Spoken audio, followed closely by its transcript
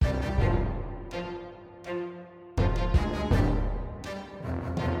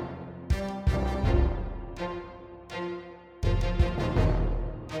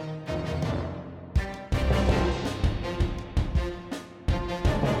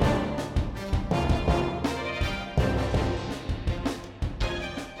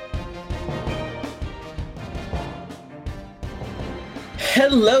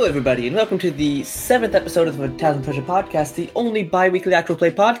Hello, everybody, and welcome to the 7th episode of the Thousand Treasure Podcast, the only bi-weekly actual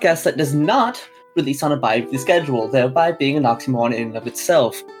play podcast that does not release on a bi-weekly schedule, thereby being an oxymoron in and of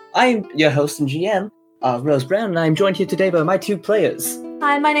itself. I'm your host and GM, Rose Brown, and I'm joined here today by my two players.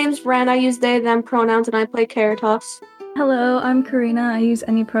 Hi, my name's Ren. I use they, them pronouns, and I play Caritas. Hello, I'm Karina. I use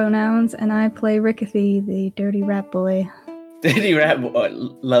any pronouns, and I play Rickethy, the dirty rat boy. Dirty rat boy,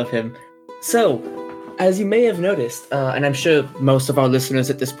 love him. So, as you may have noticed, and I'm sure most of our listeners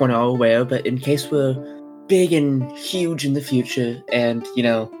at this point are aware, but in case we're big and huge in the future, and, you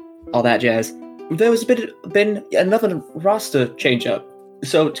know, all that jazz, there was been another roster change-up.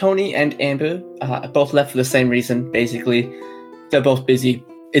 So Tony and Amber both left for the same reason, basically. They're both busy.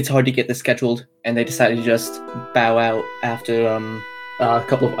 It's hard to get this scheduled, and they decided to just bow out after a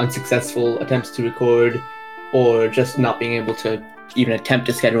couple of unsuccessful attempts to record, or just not being able to even attempt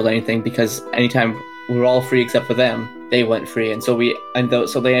to schedule anything, because anytime we were all free except for them, they weren't free, and so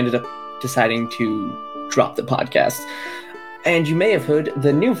they ended up deciding to drop the podcast. And you may have heard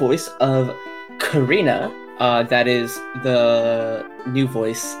the new voice of Karina. That is the new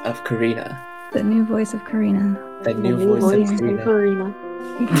voice of Karina. The new voice of Karina. The new voice of Karina.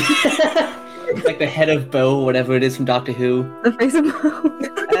 It's like the head of Bo, whatever it is from Doctor Who. The face of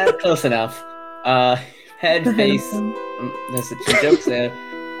Bo. Close enough. Head, face. There's some jokes there.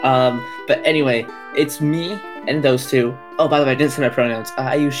 But anyway, it's me and those two. Oh, by the way, I didn't say my pronouns.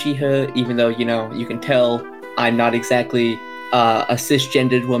 I use she, her, even though, you know, you can tell I'm not exactly a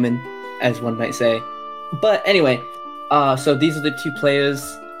cisgendered woman, as one might say. But anyway, so these are the two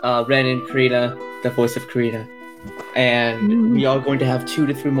players, Ren and Karina, the voice of Karina. And we are going to have 2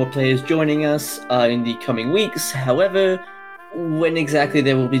 to 3 more players joining us in the coming weeks. However, when exactly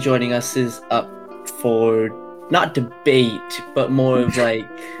they will be joining us is up for not debate, but more of like,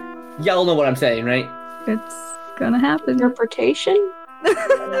 y'all know what I'm saying, right? It's gonna happen. Interpretation?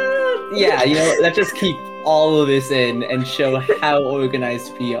 Yeah, you know, let's just keep all of this in and show how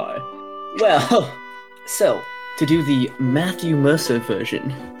organized we are. Well, so, to do the Matthew Mercer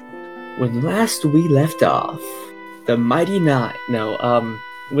version, when last we left off, the Mighty Nine,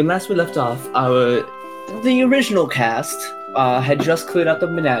 when last we left off, the original cast had just cleared out the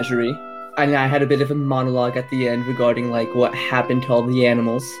menagerie, and I had a bit of a monologue at the end regarding, like, what happened to all the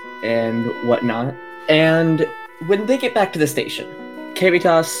animals and whatnot. And when they get back to the station,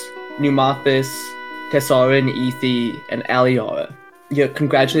 Caritas, Pneumathis, Tessarin, Ethi, and Aliara, you're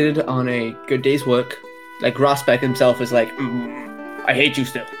congratulated on a good day's work. Like, Rosbeck himself is like, I hate you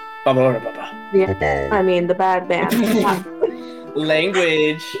still. Blah, blah, blah, blah, blah. Yeah, I mean, the bad man.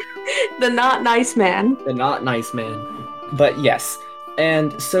 Language. The not nice man. The not nice man. But yes.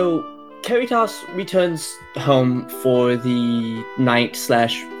 And so, Caritas returns home for the night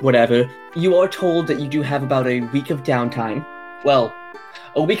 / whatever. You are told that you do have about a week of downtime. Well,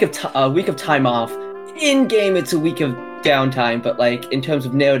 a week of time off. In game, it's a week of downtime, but like in terms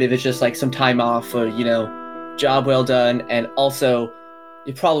of narrative, it's just like some time off for, you know, job well done, and also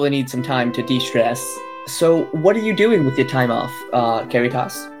you probably need some time to de-stress. So, what are you doing with your time off,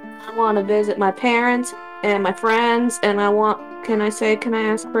 Caritas? I want to visit my parents and my friends, and can I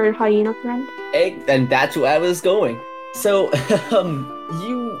ask for a hyena friend? And that's where I was going. So,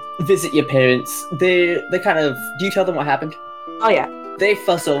 you visit your parents. They kind of, do you tell them what happened? Oh yeah. They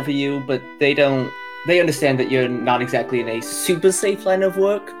fuss over you, but they understand that you're not exactly in a super safe line of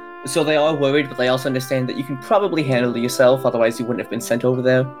work. So they are worried, but they also understand that you can probably handle it yourself, otherwise you wouldn't have been sent over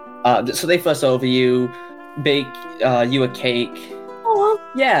there. So they fuss over you, bake you a cake. Oh.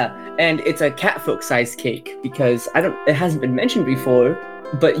 Yeah, and it's a catfolk-sized cake, because it hasn't been mentioned before,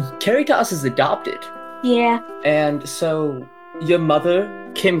 but Caritas is adopted. Yeah. And so your mother,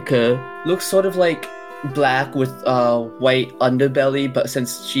 Kimka, looks sort of like black with white underbelly, but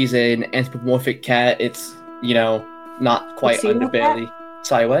since she's an anthropomorphic cat, it's, you know, not quite Tuxedo underbelly. Cat?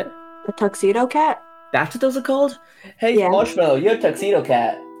 Sorry, what? A tuxedo cat? That's what those are called? Hey, Yeah. Marshmallow, you're a tuxedo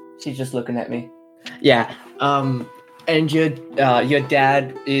cat. She's just looking at me. Yeah, and your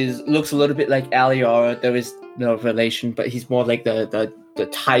dad looks a little bit like Aliara. There is no relation, but he's more like the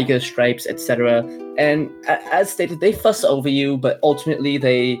tiger stripes, etc. And as stated, they fuss over you, but ultimately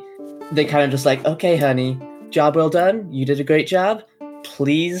they kind of just like, okay, honey, job well done. You did a great job.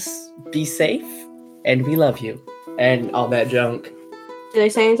 Please be safe, and we love you, and all that junk. Did they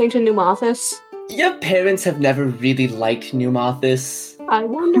say anything to Pneumathis? Your parents have never really liked Pneumathis. I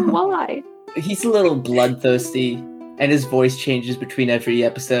wonder why. He's a little bloodthirsty, and his voice changes between every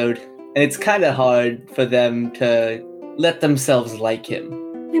episode, and it's kind of hard for them to let themselves like him.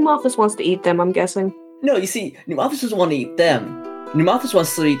 Pneumathis wants to eat them, I'm guessing. No, you see, Pneumathis doesn't want to eat them. Pneumathis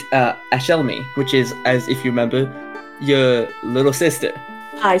wants to eat Ashelmi, which is, as if you remember, your little sister.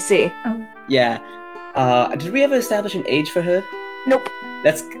 I see. Yeah. Did we ever establish an age for her? Nope.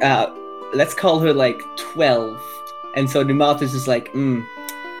 Let's call her like 12. And so Numathis is like,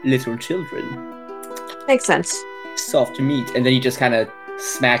 little children. Makes sense. Soft meat. And then you just kind of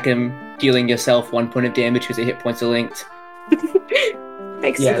smack him, dealing yourself 1 point of damage because your hit points are linked.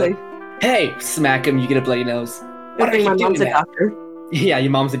 Basically. Hey, smack him, you get a bloody nose. Good thing my mom's a doctor. Yeah,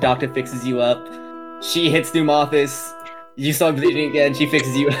 your mom's a doctor, fixes you up. She hits Numathis, you start bleeding again, she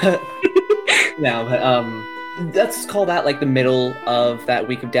fixes you up. No, but let's call that like the middle of that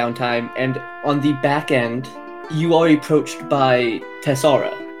week of downtime. And on the back end, you are approached by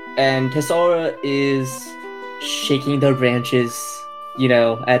Tessara. And Tessara is shaking their branches,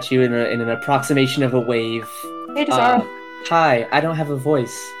 at you in an approximation of a wave. Hey, Tessara. Hi, I don't have a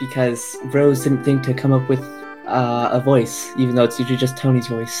voice because Rose didn't think to come up with a voice, even though it's usually just Tony's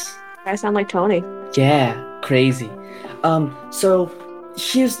voice. I sound like Tony. Yeah, crazy. So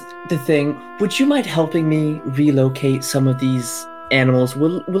here's the thing. Would you mind helping me relocate some of these animals?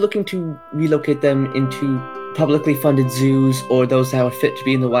 We're looking to relocate them into publicly funded zoos or those that are fit to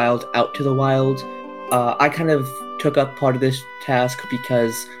be in the wild out to the wild. I kind of took up part of this task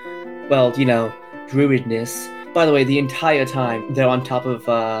because, well, druidness. By the way, the entire time they're on top of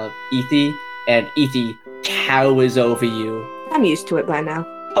Ethi, and Ethi towers over you. I'm used to it by now.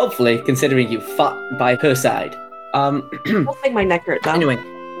 Hopefully, considering you fought by her side. Don't make my neck hurt though. Anyway,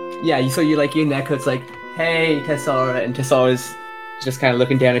 yeah, so your neck hurts like, hey, Tessara, and Tessara's just kind of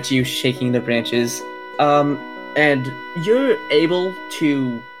looking down at you, shaking the branches. And you're able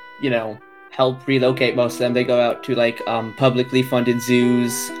to, help relocate most of them. They go out to publicly funded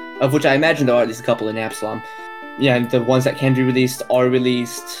zoos, of which I imagine there are at least a couple in Absalom. Yeah, and the ones that can be released are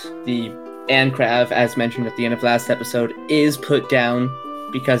released. The Ancrav, as mentioned at the end of last episode, is put down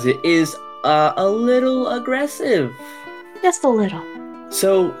because it is a little aggressive. Just a little.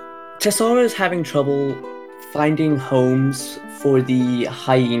 So, Tessara is having trouble finding homes for the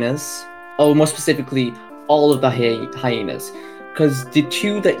hyenas. Oh, more specifically, all of the hyenas. Because the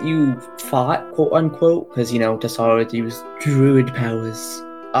two that you fought, quote unquote, because, Tessara used druid powers,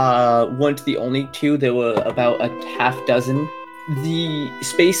 weren't the only two. There were about a half dozen. The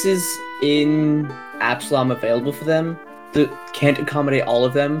spaces in Absalom available for them can't accommodate all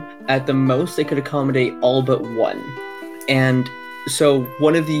of them. At the most, they could accommodate all but one. And so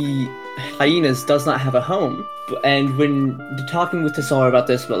one of the hyenas does not have a home. And when talking with Tessara about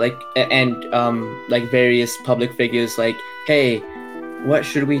this, but various public figures, hey, what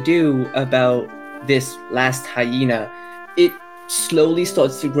should we do about this last hyena? It slowly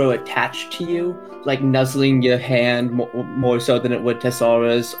starts to grow attached to you, nuzzling your hand more so than it would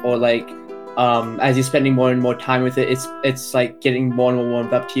Tessara's, or as you're spending more and more time with it, it's getting more and more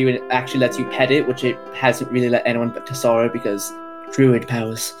warmed up to you, and it actually lets you pet it, which it hasn't really let anyone but Tessara because druid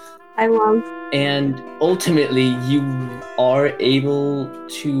powers. I love. And ultimately, you are able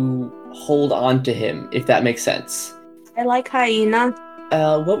to hold on to him, if that makes sense. I like hyena.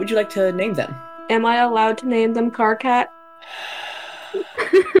 What would you like to name them? Am I allowed to name them Carcat?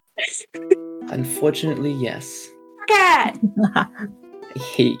 Unfortunately, yes. Cat! I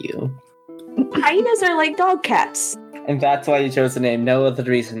hate you. Hyenas are like dog cats. And that's why you chose the name, no other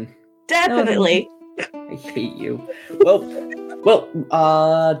reason. Definitely. I hate you. Well,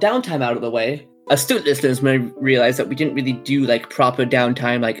 downtime out of the way. Astute listeners may realize that we didn't really do proper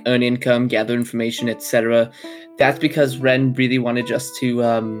downtime, earn income, gather information, etc. That's because Ren really wanted us to,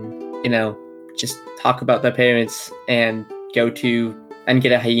 just talk about their parents and get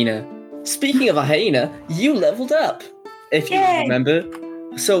a hyena. Speaking of a hyena, you leveled up, if you remember.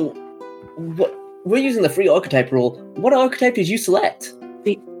 So, we're using the free archetype rule. What archetype did you select?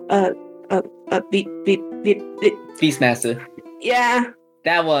 Beastmaster. Yeah.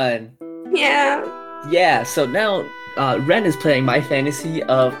 That one. Yeah. Yeah, so now Ren is playing my fantasy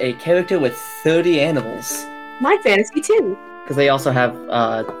of a character with 30 animals. My fantasy too. Because they also have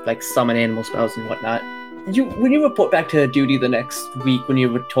summon animal spells and whatnot. When you report back to duty the next week, when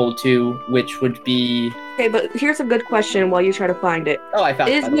you were told to, which would be... Okay, but here's a good question while you try to find it. Oh, I found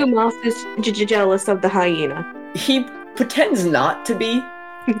it. Is Numathis jealous of the hyena? He pretends not to be,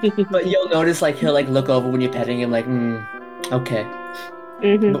 but you'll notice he'll look over when you're petting him okay.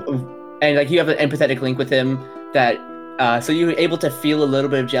 Mm-hmm. And you have an empathetic link with him that so you're able to feel a little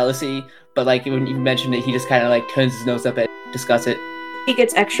bit of jealousy, but when you mention it, he just kind of turns his nose up and discuss it. He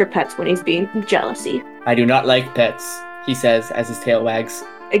gets extra pets when he's being jealousy. I do not like pets, he says as his tail wags.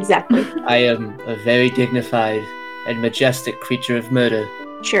 Exactly. I am a very dignified and majestic creature of murder.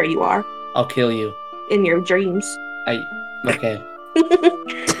 Sure you are. I'll kill you. In your dreams. Okay.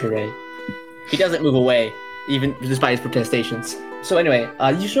 Hooray. He doesn't move away. even despite his protestations. So anyway,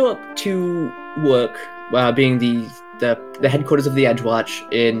 you show up to work, being the headquarters of the Edgewatch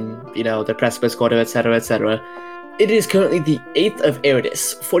in, the Precipice Quarter, etc., etc. It is currently the 8th of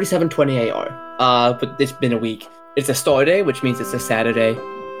Eridus, 4720 AR. But it's been a week. It's a star day, which means it's a Saturday.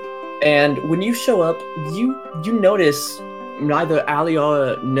 And when you show up, you notice neither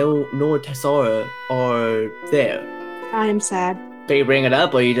Aliara nor Tessara are there. I am sad. Do you bring it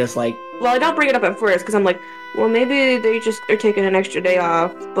up, or you just like... Well, I don't bring it up at first, because I'm like, well, maybe they just are taking an extra day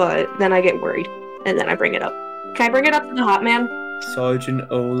off, but then I get worried, and then I bring it up. Can I bring it up to the Hot Man? Sergeant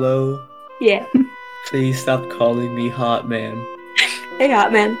Olo? Yeah. Please stop calling me Hot Man. Hey,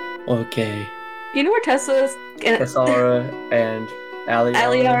 Hot Man. Okay. Do you know where Tessa is? Tessara and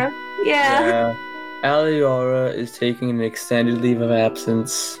Aliara? Yeah. Aliara is taking an extended leave of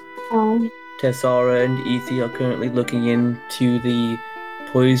absence. Oh. Tessara and Ethi are currently looking into the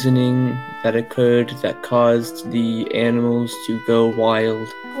poisoning that occurred that caused the animals to go wild.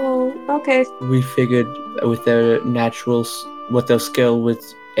 Oh, okay. We figured with their skill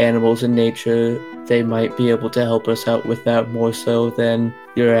with animals in nature, they might be able to help us out with that more so than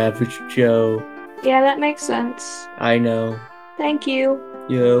your average Joe. Yeah, that makes sense. I know. Thank you.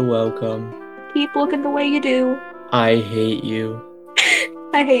 You're welcome. Keep looking the way you do. I hate you.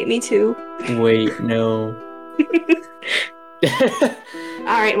 I hate me too. Wait, no.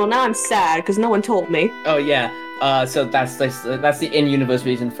 Alright, well now I'm sad because no one told me. Oh yeah. So that's the in-universe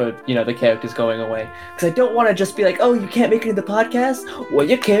reason for, the characters going away. Because I don't want to just be like, oh, you can't make it into the podcast? Well,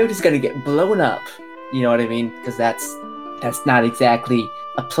 your character's gonna get blown up. You know what I mean? Because that's not exactly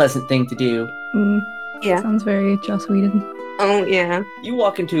a pleasant thing to do. Yeah. Sounds very Joss Whedon. Oh, yeah. You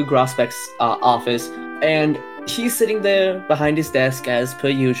walk into Grosbeck's office, and he's sitting there behind his desk as per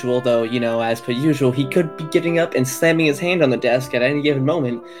usual, though, as per usual, he could be getting up and slamming his hand on the desk at any given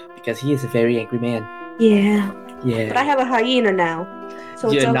moment, because he is a very angry man. Yeah. Yeah. But I have a hyena now, so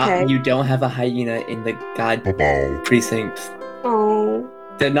it's okay. You don't have a hyena in the precinct. Oh.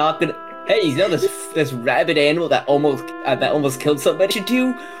 They're not gonna... Hey, this rabid animal that almost killed somebody? What you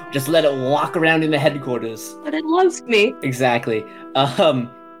do? Just let it walk around in the headquarters. But it loves me. Exactly.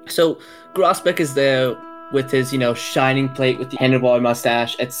 So Grosbeck is there with his, shining plate with the handlebar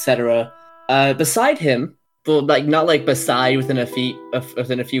mustache, etc. Beside him, well, like not like beside within a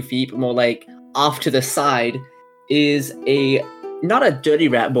few feet, but more like off to the side, is not a dirty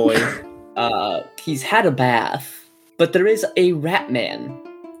rat boy. He's had a bath, but there is a rat man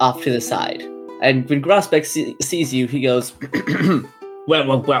off to the side. And when Grosbeck sees you, he goes,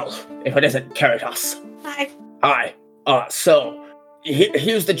 Well, if it isn't Caritas. Hi. So,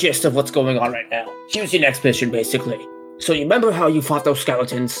 here's the gist of what's going on right now. Here's your next mission, basically. So you remember how you fought those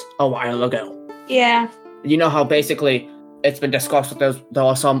skeletons a while ago? Yeah. You know how basically it's been discussed that there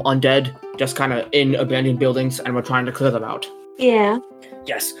are some undead just kind of in abandoned buildings and we're trying to clear them out? Yeah.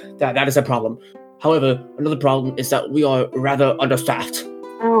 Yes, that is a problem. However, another problem is that we are rather understaffed.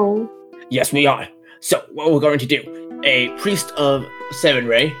 Oh. Yes, we are. So, what we're going to do, a priest of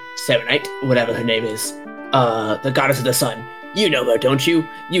Serenray, whatever her name is, the goddess of the sun. You know her, don't you?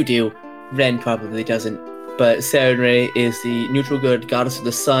 You do. Ren probably doesn't. But Serenray is the neutral good goddess of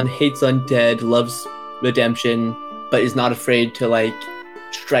the sun, hates undead, loves redemption, but is not afraid to,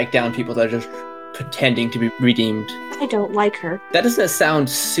 strike down people that are just pretending to be redeemed. I don't like her. That doesn't sound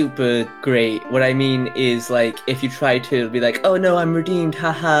super great. What I mean is, if you try to be like, oh no, I'm redeemed,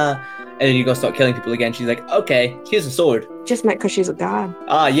 haha, and then you go start killing people again, she's like, okay, here's a sword. Just meant because she's a god.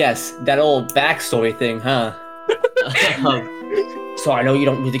 Ah, yes, that old backstory thing, huh? So I know you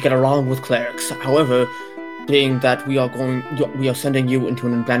don't really get along with clerics. However, being that we are sending you into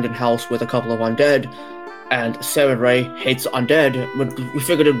an abandoned house with a couple of undead, and Serenray hates undead, we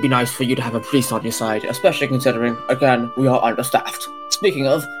figured it'd be nice for you to have a priest on your side, especially considering, again, we are understaffed. Speaking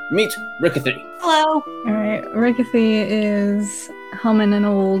of, meet Rickathie. Hello. Alright, Rickathie is humming an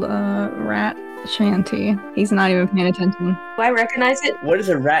old rat shanty. He's not even paying attention. Do I recognize it? What does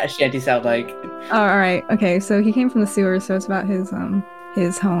a rat shanty sound like? Oh, alright, okay, so he came from the sewers, so it's about his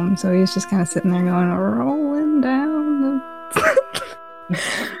home, so he's just kind of sitting there going, rolling down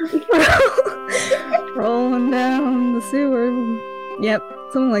rolling down the sewer. Yep,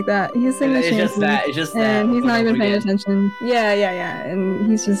 something like that. He's singing a shanty. It's just that. And he's not even paying attention. Yeah. And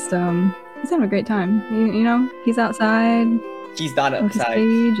he's just, he's having a great time. You know, he's outside. He's not His outside.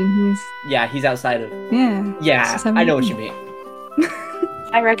 cage and he's outside of. Yeah. Yeah, I know what you mean.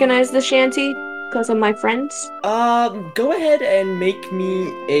 I recognize the shanty because of my friends. Go ahead and make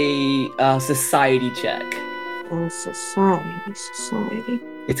me a society check. Oh, society.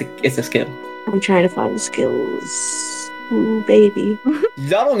 It's a skill. I'm trying to find the skills. Ooh, baby.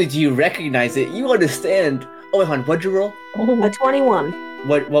 Not only do you recognize it, you understand. Oh, wait, hon, what'd you roll? A 21.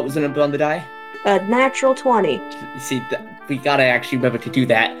 What was the number on the die? A natural 20. You see, we gotta actually remember to do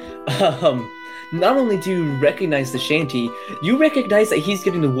that. Not only do you recognize the shanty, you recognize that he's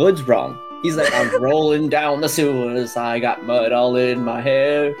getting the woods wrong. He's like, I'm rolling down the sewers, I got mud all in my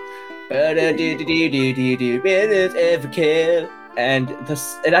hair. Ever care? And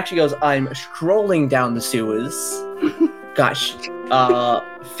it actually goes, I'm strolling down the sewers. Gosh.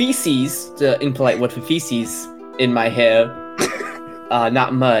 Feces, the impolite word for feces, in my hair.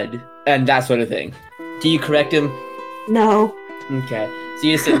 Not mud. And that sort of thing. Do you correct him? No. Okay. So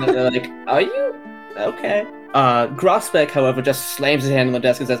you're sitting there like, are you? Okay. Grospek, however, just slams his hand on the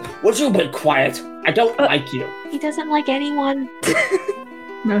desk and says, would you be quiet? I don't like you. He doesn't like anyone.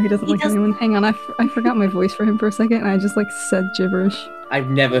 No, he doesn't like anyone. Hang on, I forgot my voice for him for a second, and I just like said gibberish. I've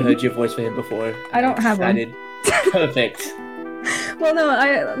never heard your voice for him before. I don't have one. Perfect. Well, no,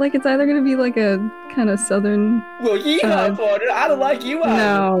 it's either gonna be like a kind of southern. Well, yeehaw, partner. I don't like you either.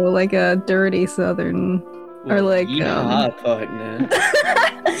 No, like a dirty southern, or like. Yeehaw, partner.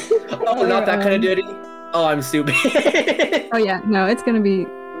 Oh, not that kind of dirty. Oh, I'm stupid. Oh yeah, no, it's gonna be.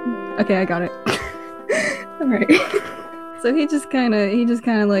 Okay, I got it. All right. So he just kind of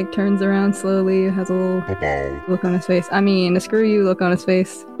like turns around slowly, has a little look on his face. I mean, a screw you look on his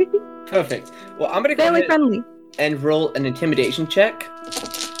face. Perfect. Well, I'm gonna go Family ahead friendly. and roll an intimidation check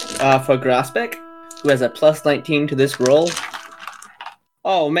for Grospek, who has a plus 19 to this roll.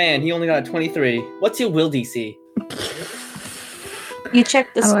 Oh man, he only got a 23. What's your will DC? You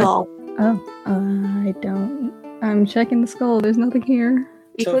check the skull. I don't. I'm checking the skull. There's nothing here.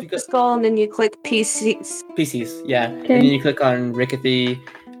 You So click the skull and then you click PCs. PCs, yeah. Okay. And then you click on Rickethy,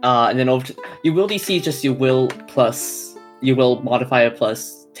 and then over to your will DC is just your will plus your will modifier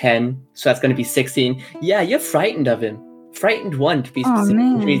plus 10, so that's going to be 16. Yeah, you're frightened of him. Frightened 1 to be specific,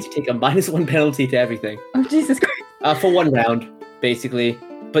 man. which means you take a -1 penalty to everything. Oh Jesus Christ! For 1 round, basically.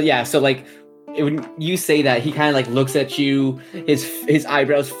 But yeah, so like when you say that, he kind of like looks at you, his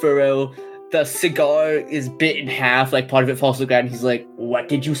eyebrows furrow. The cigar is bit in half, like part of it falls to the ground. He's like, "What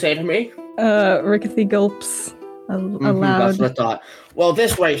did you say to me?" Rickethy gulps aloud. That's what I thought. Well,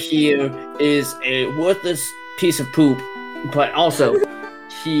 this right here is a worthless piece of poop, but also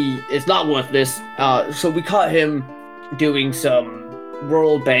he is not worthless. So we caught him doing some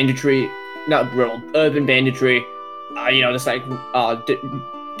urban banditry. Just like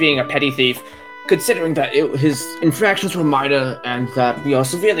being a petty thief. Considering that his infractions were minor and that we are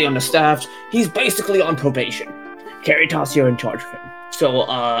severely understaffed, he's basically on probation. Caritas, you're in charge of him. So,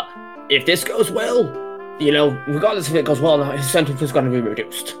 if this goes well, regardless if it goes well or not, his sentence is going to be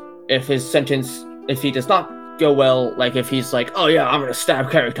reduced. If he does not go well, like if he's like, oh yeah, I'm going to stab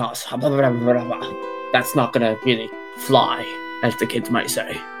Caritas, blah, blah, blah, blah, blah, that's not going to really fly, as the kids might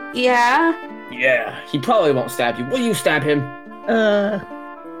say. Yeah? Yeah, he probably won't stab you. Will you stab him?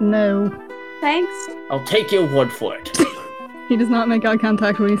 No. Thanks. I'll take your word for it. He does not make eye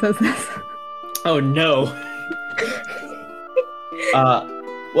contact when he says this. Oh no.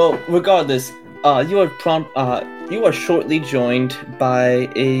 Well, regardless, you are shortly joined by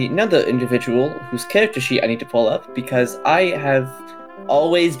another individual whose character sheet I need to pull up because I have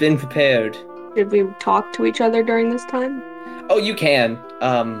always been prepared. Did we talk to each other during this time? Oh, you can.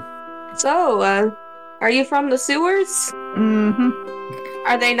 So, are you from the sewers? Mm-hmm.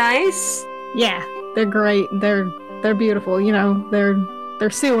 Are they nice? Yeah, they're great. They're beautiful. They're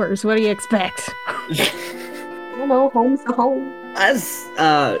sewers. What do you expect? I don't know. Home's a home. As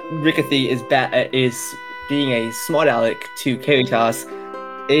Rickethy is being a smart aleck to Caritas,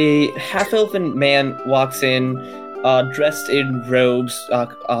 a half-elven man walks in, dressed in robes,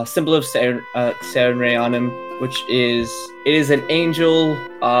 symbol of Sarenrae on him, which is an angel,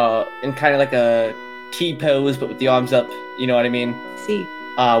 in kind of like a T pose, but with the arms up. You know what I mean? See.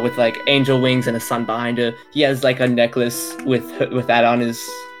 With like angel wings and a sun behind her. He has like a necklace with that on his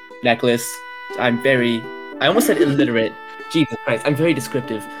necklace. I almost said illiterate. Jesus Christ, I'm very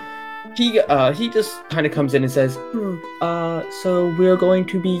descriptive. He just kind of comes in and says, so we're going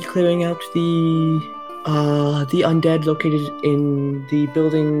to be clearing out the undead located in the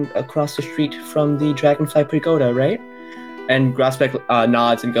building across the street from the Dragonfly Pagoda, right? And Grospek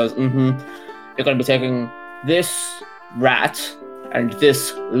nods and goes, mm-hmm. You're going to be taking this rat and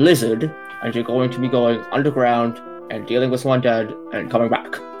this lizard, and you're going to be going underground and dealing with some undead and coming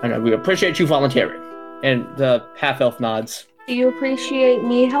back. And we appreciate you volunteering. And the half-elf nods. Do you appreciate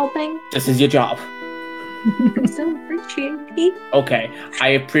me helping? This is your job. I still appreciate me. Okay, I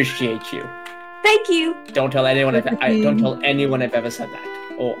appreciate you. Thank you. Don't tell anyone. Don't tell anyone I've ever said that.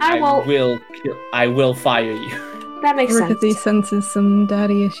 Or I won't. I will fire you. That makes sense. Rickathie senses some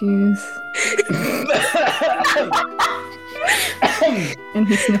daddy issues, and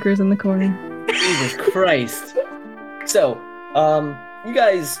he snickers in the corner. Jesus Christ. So, you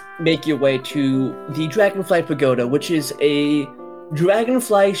guys make your way to the Dragonfly Pagoda, which is a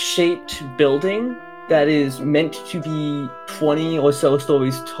dragonfly-shaped building that is meant to be 20 or so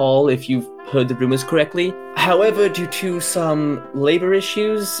stories tall, if you've heard the rumors correctly. However, due to some labor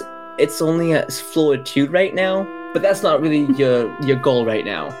issues, it's only at floor 2 right now, but that's not really your goal right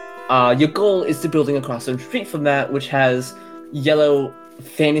now. Your goal is the building across the street from that, which has yellow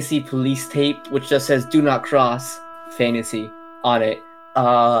fantasy police tape, which just says "Do not cross fantasy" on it.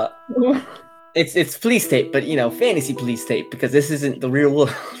 It's police tape, but fantasy police tape, because this isn't the real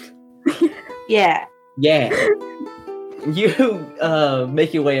world. Yeah. Yeah. You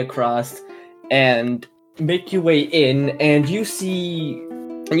make your way across and make your way in, and you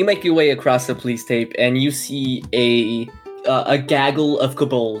make your way across the police tape, and you see a gaggle of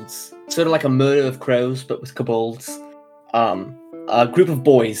kobolds, sort of like a murder of crows, but with kobolds. A group of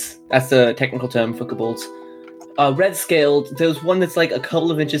boys. That's the technical term for kobolds. Red scaled. There's one that's like a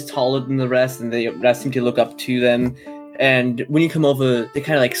couple of inches taller than the rest, and the rest seem to look up to them. And when you come over, they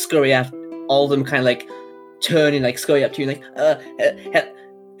kind of like scurry after. All of them kind of like turn and like scurry up to you, like,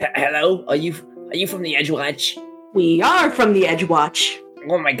 hello, are you from the Edgewatch? We are from the Edgewatch.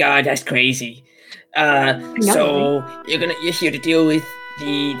 Oh my god, that's crazy. So you're here to deal with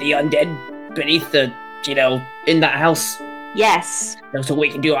the undead beneath the, in that house? Yes. So we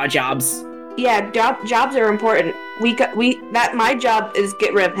can do our jobs. Yeah, jobs are important. My job is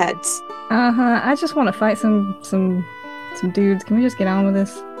get rid of heads. I just want to fight some dudes. Can we just get on with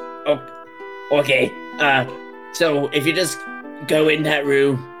this? Oh, okay. So if you just go in that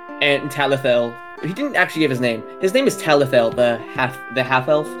room, and Talithel, he didn't actually give his name. His name is Talithel, the half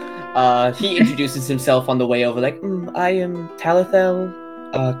elf. He introduces himself on the way over, like, I am Talithel,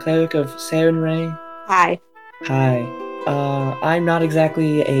 cleric of Sarenrae. Hi. I'm not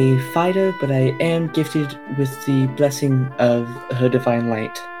exactly a fighter, but I am gifted with the blessing of her divine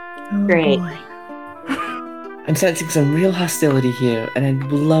light. Oh, great. Boy. I'm sensing some real hostility here, and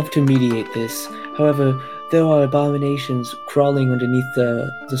I'd love to mediate this. However, there are abominations crawling underneath the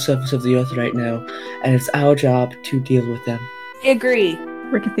surface of the earth right now, and it's our job to deal with them. Agree.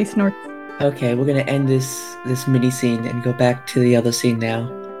 Rickathie snorts. Okay, we're gonna end this mini scene and go back to the other scene now.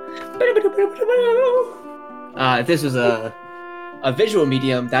 If this was a visual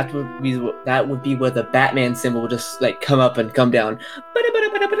medium, that would be where the Batman symbol would just like come up and come down.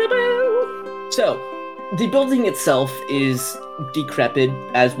 So, the building itself is decrepit,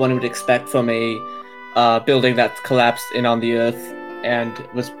 as one would expect from a building that's collapsed in on the earth and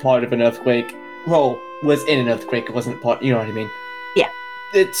was part of an earthquake. Well, was in an earthquake. It wasn't part. You know what I mean? Yeah.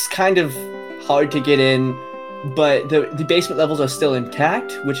 It's kind of hard to get in, but the basement levels are still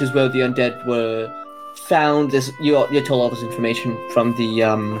intact, which is where the undead were found. You're told all this information from the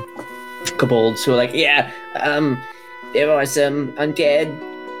kobolds who are like, there are some undead,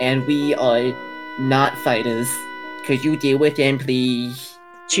 and we are not fighters. Could you deal with them, please?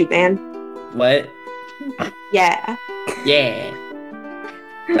 Shoot, man. What? Yeah. Yeah.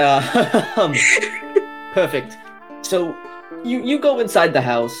 Perfect. So you go inside the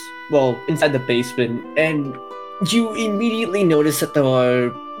house, inside the basement, and you immediately notice that there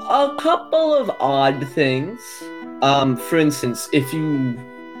are a couple of odd things. For instance, if you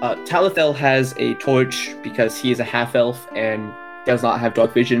Talithel has a torch because he is a half elf and does not have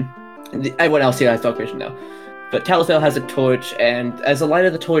dark vision. Everyone else here has dark vision now. But Talithel has a torch, and as the light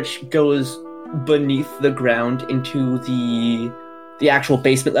of the torch goes beneath the ground into the actual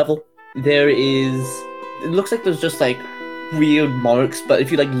basement level, it looks like there's just like weird marks, but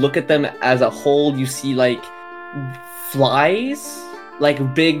if you like look at them as a whole, you see like flies,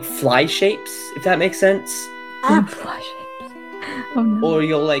 like big fly shapes, if that makes sense. Big fly shapes. Oh no. Or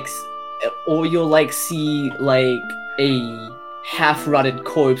you'll see like a half-rotted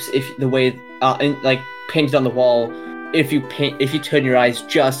corpse painted on the wall. If you turn your eyes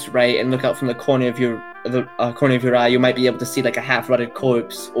just right and look out from the corner of your eye, you might be able to see like a half-rotted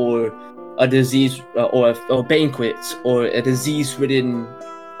corpse, or a disease, or banquets, or a disease-ridden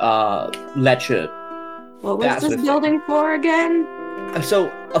lecher. What was this building for again? So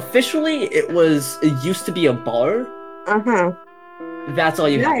officially, it used to be a bar. Uh-huh. That's all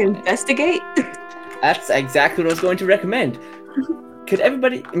you have. Investigate. That's exactly what I was going to recommend. Could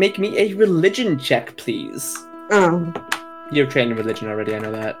everybody make me a religion check, please? You're trained in religion already, I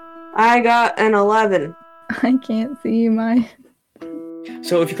know that. I got an 11. I can't see my...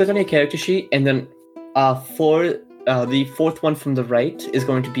 So if you click on your character sheet, and then the fourth one from the right is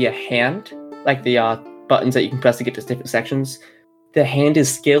going to be a hand, like the buttons that you can press to get to different sections. The hand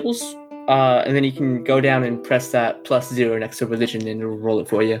is skills, and then you can go down and press that +0 next to religion, and it'll roll it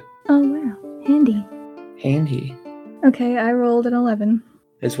for you. Oh wow, handy. Handy. Okay, I rolled an 11.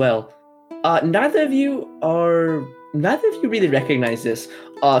 As well. Neither of you really recognize this.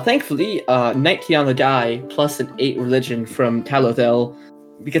 Thankfully, 19 on the die plus an 8 religion from Talothel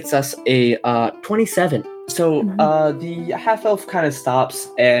gets us a 27. So the half elf kind of stops,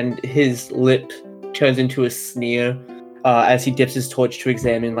 and his lip turns into a sneer as he dips his torch to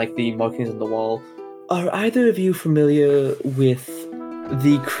examine like the markings on the wall. Are either of you familiar with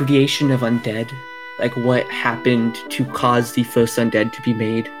the creation of undead? Like what happened to cause the first undead to be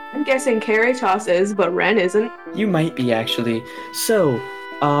made? I'm guessing Caritas is, but Ren isn't. You might be, actually. So,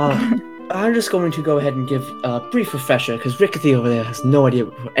 I'm just going to go ahead and give a brief refresher, because Rickety over there has no idea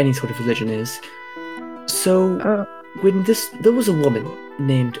what any sort of religion is. So, there was a woman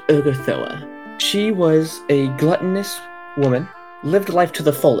named Urgathoa. She was a gluttonous woman, lived life to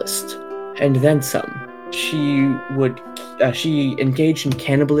the fullest, and then some. She engaged in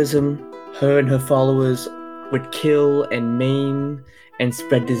cannibalism. Her and her followers would kill and maim and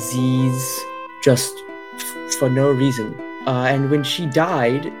spread disease just for no reason. And when she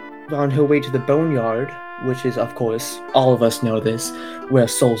died, on her way to the boneyard, which is, of course, all of us know this, where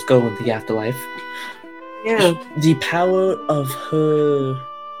souls go in the afterlife. Yeah. The power of her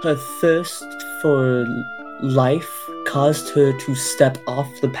thirst for life caused her to step off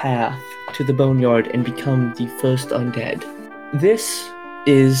the path to the boneyard and become the first undead. This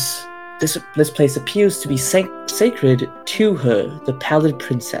place appears to be sacred to her, the Pallid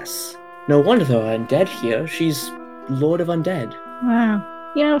Princess. No wonder there are undead here. She's Lord of Undead. Wow.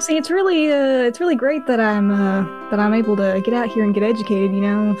 You know, see, it's really great that I'm able to get out here and get educated. You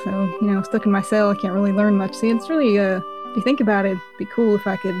know, so stuck in my cell, I can't really learn much. See, it's really if you think about it, it'd be cool if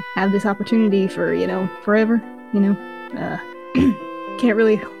I could have this opportunity for forever. Can't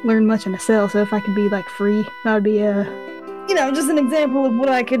really learn much in a cell, so if I could be like free, that would be just an example of what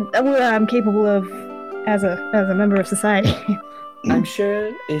I'm capable of as a member of society. I'm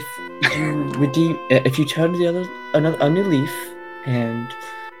sure if you turn a new leaf and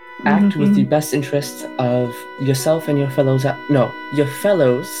act with the best interests of yourself and your fellows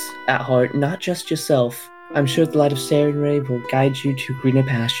at heart, not just yourself, I'm sure the light of Sarenrae will guide you to greener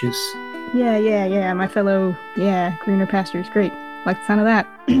pastures. Yeah, my fellow, greener pastures, great. Like the sound of that.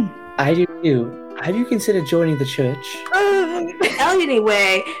 I do too. Have you considered joining the church?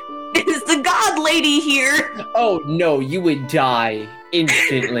 Anyway, is the god lady here? Oh no, you would die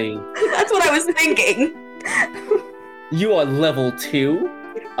instantly. That's what I was thinking. You are level 2.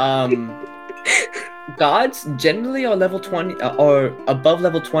 Gods generally are level 20 or above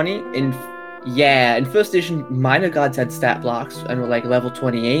level 20. In first edition, minor gods had stat blocks and were like level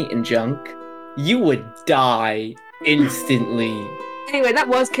 28 and junk. You would die instantly. Anyway, that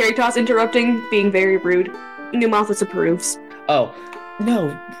was Caritas interrupting, being very rude. Pneumothus approves. Oh, no.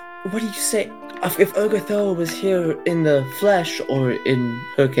 What did you say? If Urgathoa was here in the flesh, or in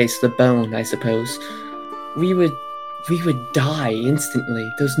her case, the bone, I suppose, we would die instantly.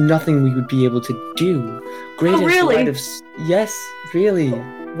 There's nothing we would be able to do. Oh, really? Yes, really.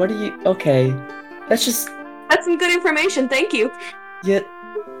 What do you... Okay. That's some good information, thank you. Yeah,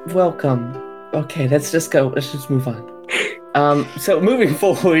 welcome. Okay, let's just go. Let's just move on. So moving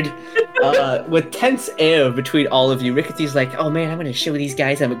forward, with tense air between all of you, Rickety's like, oh man, I'm gonna show these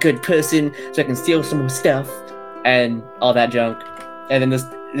guys I'm a good person so I can steal some more stuff and all that junk. And then there's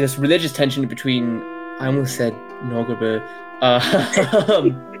this religious tension between, I almost said Norgriber.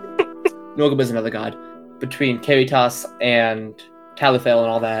 Norgriber's another god. Between Caritas and Talothel and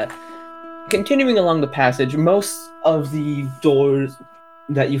all that. Continuing along the passage, most of the doors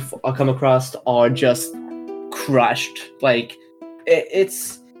that you come across are just crushed. Like,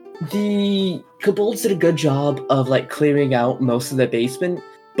 it's the kobolds did a good job of like clearing out most of the basement,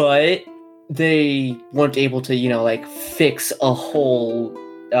 but they weren't able to fix a whole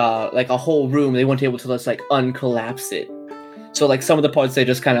room. They weren't able to just uncollapse it. So like some of the parts they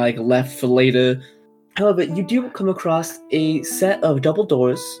just kind of left for later. However, you do come across a set of double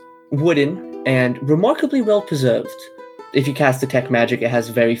doors, wooden and remarkably well preserved. If you cast detect magic, it has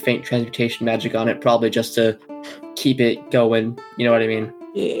very faint transmutation magic on it, probably just to keep it going. You know what I mean?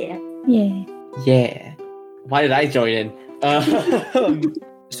 Yeah. Why did I join in?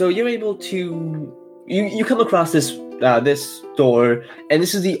 So you're able to... You come across this door, and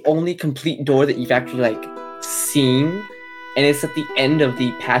this is the only complete door that you've actually, seen. And it's at the end of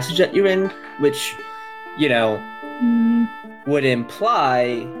the passage that you're in, which, would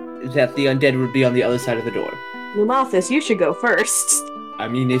imply that the undead would be on the other side of the door. Pneumothus, you should go first. I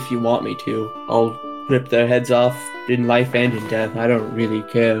mean, if you want me to, I'll rip their heads off in life and in death. I don't really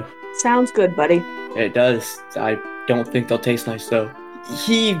care. Sounds good, buddy. It does. I don't think they'll taste nice, though.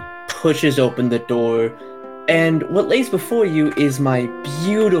 He pushes open the door, and what lays before you is my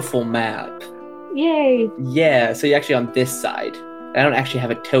beautiful map. Yay. Yeah, so you're actually on this side. I don't actually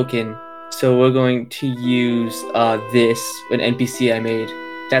have a token, so we're going to use an NPC I made.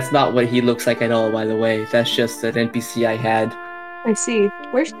 That's not what he looks like at all, by the way. That's just an NPC I had. I see.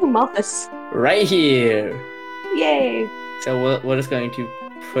 Where's Numathus? Right here! Yay. So we're just going to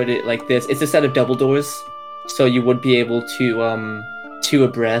put it like this. It's a set of double doors, so you would be able to, two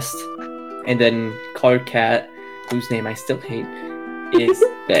abreast. And then Karkat, whose name I still hate, is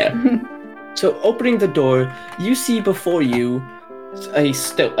there. So opening the door, you see before you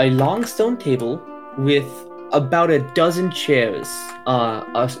a long stone table with about a dozen chairs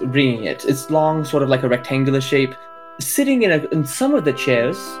ringing it. It's long, sort of like a rectangular shape. Sitting in some of the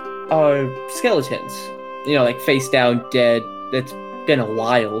chairs are skeletons, like face down, dead. It's been a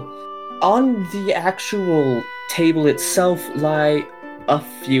while. On the actual table itself lie a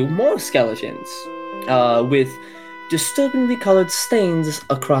few more skeletons, with disturbingly colored stains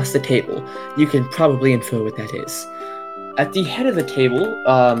across the table. You can probably infer what that is. At the head of the table,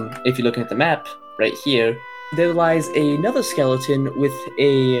 if you're looking at the map right here, there lies another skeleton with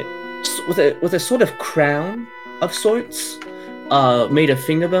a sort of crown of sorts, made of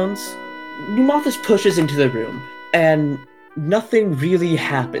finger bones. Numathus pushes into the room, and nothing really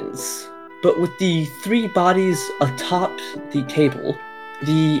happens. But with the three bodies atop the table,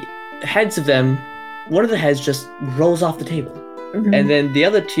 the heads of them, one of the heads just rolls off the table. Mm-hmm. And then the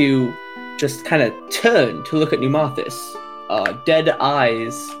other two just kind of turn to look at Numathus. Dead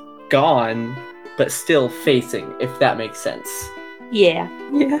eyes, gone, but still facing, if that makes sense. Yeah.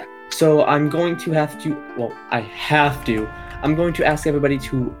 So I'm going to have to, I'm going to ask everybody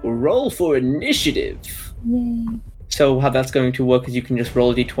to roll for initiative. Yay. So how that's going to work is you can just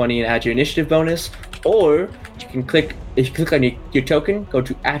roll a d20 and add your initiative bonus, or you can if you click on your token, go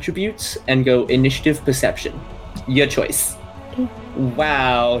to attributes and go initiative perception. Your choice. Okay.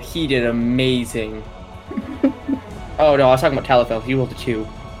 Wow, he did amazing. Oh no, I was talking about Talifel. He rolled a 2.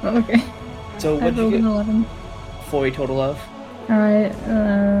 Oh, okay. So I what did rolled you an get 11. for a total of? Alright,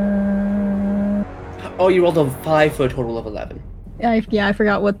 Oh, you rolled a 5 for a total of 11. I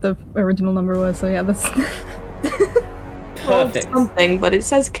forgot what the original number was, so yeah, that's... Perfect. Something, but it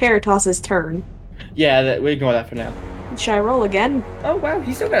says Karatas's turn. Yeah, we ignore that for now. Should I roll again? Oh wow,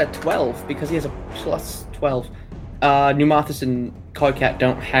 he still got a 12 because he has a plus 12. Numathus and Karkat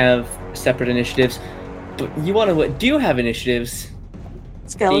don't have separate initiatives, but you want to do have initiatives.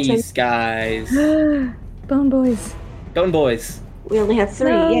 Skeleton. These guys. Bone Boys. Bone Boys. We only have 3,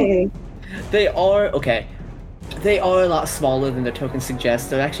 No. yay. They are a lot smaller than the token suggests.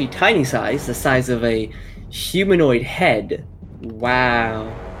 They're actually tiny size, the size of a humanoid head. Wow.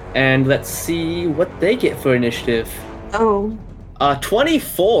 And let's see what they get for initiative. Oh.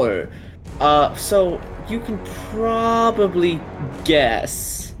 24. So you can probably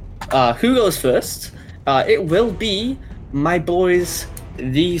guess who goes first. It will be my boys,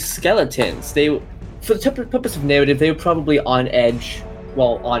 the skeletons. For the purpose of narrative, they were probably on edge.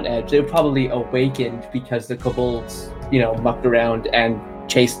 Well, on edge. They were probably awakened because the kobolds, mucked around and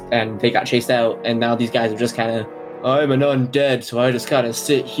they got chased out, and now these guys are just kind of, I'm an undead, so I just gotta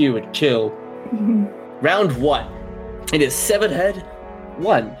sit here and kill. Round 1. It is Severed Head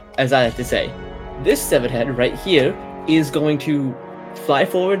 1, as I like to say. This Severed Head right here is going to fly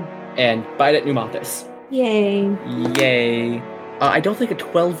forward and bite at Numathus. Yay. I don't think a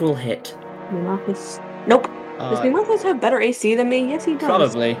 12 will hit. Numathus. Nope. Does Numathus have better AC than me? Yes, he does.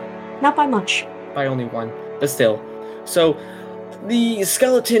 Probably. Not by much. By only 1, but still. So the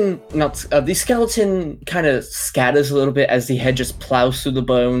skeleton kind of scatters a little bit as the head just plows through the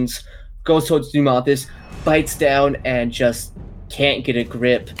bones, goes towards Numathus, bites down, and just can't get a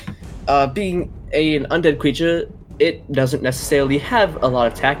grip. Being an undead creature, it doesn't necessarily have a lot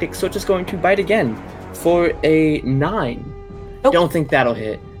of tactics, so it's just going to bite again for a 9. Nope. Don't think that'll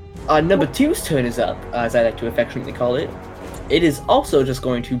hit. Number 2's turn is up, as I like to affectionately call it. It is also just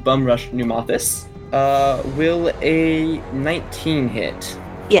going to bum rush Numathus. Will a 19 hit?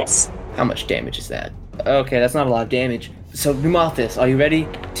 Yes. How much damage is that? Okay, that's not a lot of damage. So Numathus, are you ready?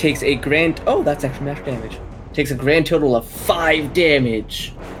 Takes a grand... Oh, that's actually max damage. Takes a grand total of 5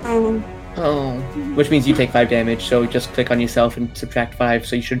 damage. Oh. Which means you take 5 damage, so just click on yourself and subtract 5,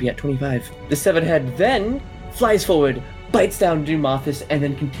 so you should be at 25. The Severed Head then flies forward, bites down Numathus, and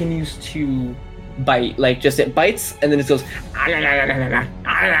then continues to bite. It bites, and then it goes...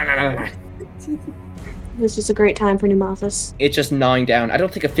 This is a great time for Numathus. It's just gnawing down. I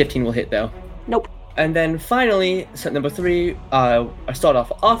don't think a 15 will hit, though. Nope. And then finally, set number 3, I start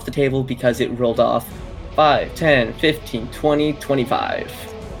off the table because it rolled off 5, 10, 15, 20,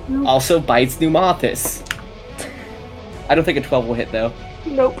 25. Nope. Also bites Pneumothis. I don't think a 12 will hit though.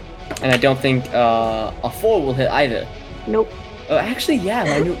 Nope. And I don't think a 4 will hit either. Nope. Actually,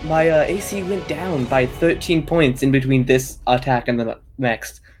 yeah, my AC went down by 13 points in between this attack and the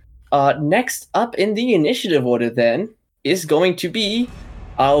next. Next up in the initiative order then is going to be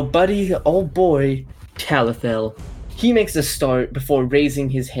our buddy, old boy, Talithel. He makes a start before raising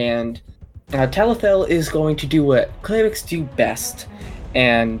his hand. Talithel is going to do what clerics do best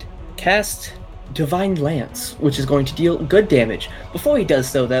and cast Divine Lance, which is going to deal good damage. Before he does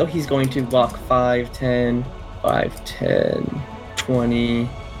so, though, he's going to walk 5, 10, 20.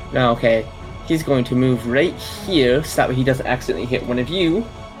 No, okay. He's going to move right here so that way he doesn't accidentally hit one of you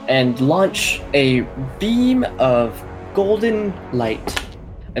and launch a beam of golden light.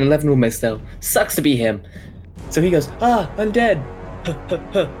 An 11 will miss, though. Sucks to be him. So he goes, undead.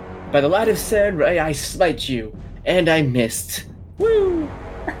 By the light of Sandray, I smite you. And I missed. Woo!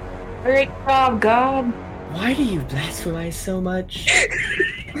 Great job, God. Why do you blasphemize so much?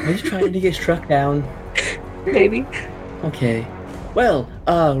 Are you trying to get struck down? Maybe. Okay. Well,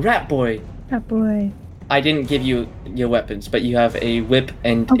 Rat Boy. Rat Boy. I didn't give you your weapons, but you have a whip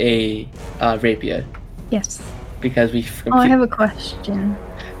and a rapier. Yes. Because we... Oh, I have a question.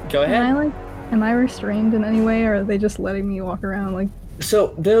 Go ahead. Am I restrained in any way, or are they just letting me walk around like...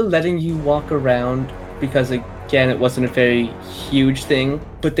 So, they're letting you walk around because, again, it wasn't a very huge thing,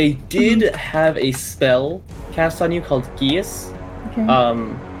 but they did have a spell cast on you called Geas, Okay.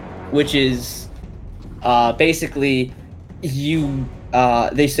 which is basically you, they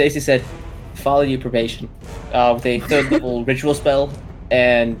basically said, follow your probation with a 3rd level ritual spell,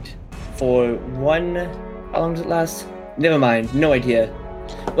 and for one, how long does it last? Never mind, no idea.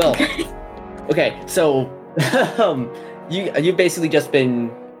 Well, okay, so you've basically just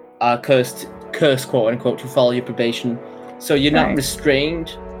been cursed, quote unquote, to follow your probation. So you're not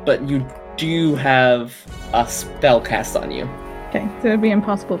restrained, but you do have a spell cast on you. Okay, so it'd be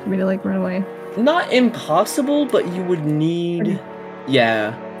impossible for me to like run away. Not impossible, but you would need.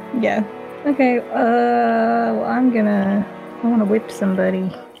 Yeah. Yeah. Okay. Well, I want to whip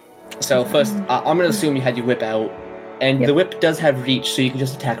somebody. So first, I'm gonna assume you had your whip out, and the whip does have reach, so you can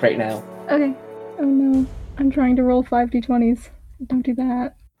just attack right now. Okay. Oh no, I'm trying to roll 5d20s. Don't do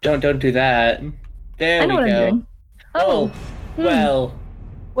that. Don't do that. There I know we what go. I'm doing. Oh. Well.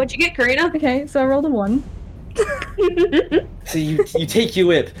 What'd you get, Karina? Okay, so I rolled a 1. So you take your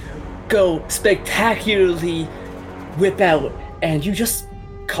whip, go spectacularly whip out, and you just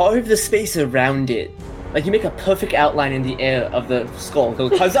carve the space around it. Like you make a perfect outline in the air of the skull. Go,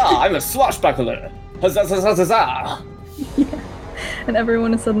 huzzah! I'm a swashbuckler. Huzzah! Huzzah! Huzzah! Yeah. And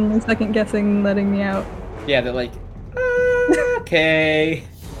everyone is suddenly second guessing letting me out. Yeah, they're like, okay.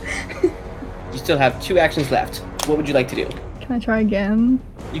 You still have 2 actions left. What would you like to do? Can I try again?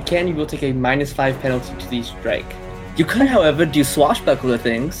 You will take a -5 penalty to the strike. You could, however, do swashbuckler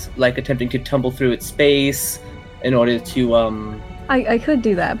things, like attempting to tumble through its space in order to, I could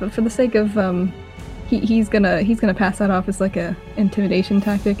do that, but for the sake of, he's gonna pass that off as like a intimidation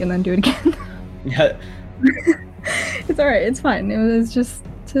tactic and then do it again. Yeah. It's alright, it's fine. It was just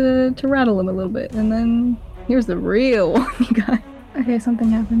to rattle him a little bit, and then here's the real one, you guys. Okay, something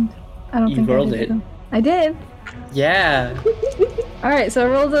happened. I don't think I rolled did it. though. I did! Yeah. Alright, so I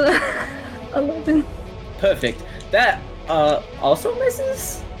rolled a 11. Perfect. That, also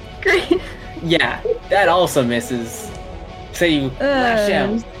misses? Great! Yeah, that also misses. So you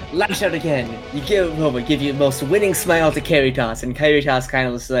lash out again. You give your most winning smile to Caritas, and Caritas kind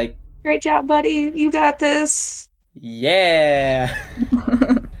of looks like, Great job, buddy. You got this. yeah.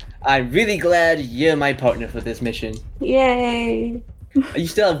 I'm really glad you're my partner for this mission. Yay. You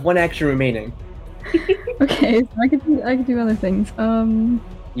still have 1 action remaining. Okay, so I could do other things.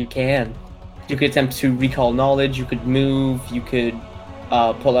 You can. You could attempt to recall knowledge, you could move, you could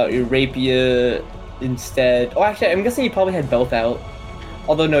pull out your rapier instead. Oh, actually, I'm guessing you probably had both out.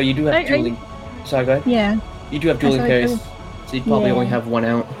 Although, no, you do have dueling. Sorry, go ahead. Yeah. You do have dueling parries, so you probably only have 1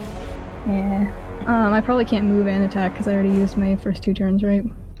 out. Yeah. I probably can't move and attack because I already used my first 2 turns, right?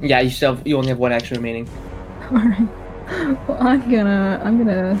 Yeah, you only have 1 action remaining. Alright. Well, I'm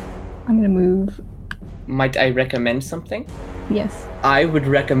gonna move. Might I recommend something? Yes. I would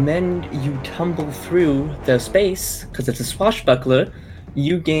recommend you tumble through the space, because it's a swashbuckler.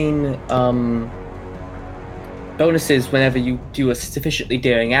 You gain bonuses whenever you do a sufficiently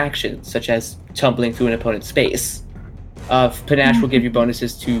daring action, such as tumbling through an opponent's space. Panache will give you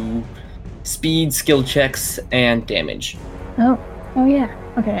bonuses to speed, skill checks, and damage. Oh yeah.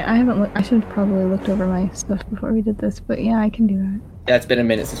 Okay, I haven't I should have probably looked over my stuff before we did this, but yeah, I can do that. Yeah, it's been a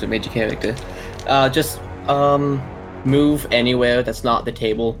minute since we made your character. Just move anywhere that's not the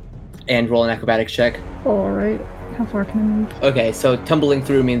table and roll an acrobatics check. Alright. How far can I move? Okay, so tumbling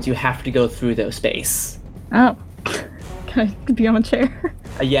through means you have to go through the space. Oh. Can I be on a chair?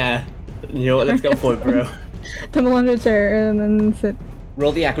 Yeah. You know what? Let's go for it, bro. Tumble onto a chair and then sit.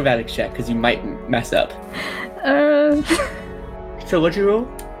 Roll the acrobatics check, because you might mess up. So what'd you roll?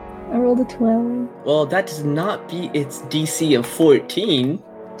 I rolled a 12. Well, that does not beat its DC of 14.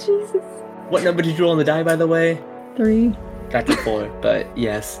 Jesus. What number did you roll on the die, by the way? 3. That's a 4, but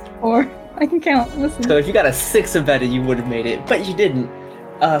yes. 4. I can count. Listen. So if you got a 6 or better, you would have made it, but you didn't.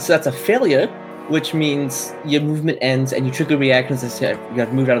 So that's a failure, which means your movement ends and you trigger reactions as you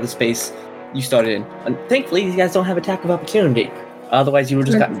got moved out of the space you started in. And thankfully, these guys don't have attack of opportunity. Otherwise, you would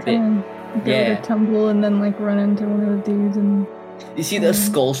have just gotten bit. Yeah. Tumble and then like run into one of the dudes and. You see they're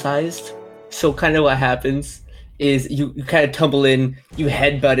skull-sized? So kind of what happens is you kind of tumble in, you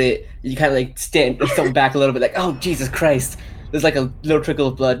headbutt it, you kind of like stand back a little bit like, oh, Jesus Christ. There's like a little trickle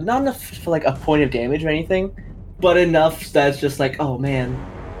of blood. Not enough for like a point of damage or anything, but enough that's just like, oh man,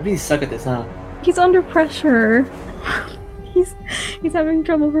 I really suck at this, huh? He's under pressure. He's having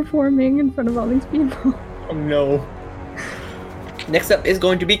trouble performing in front of all these people. Oh no. Next up is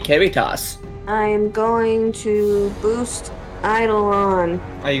going to be Caritas. I'm going to boost Eidolon.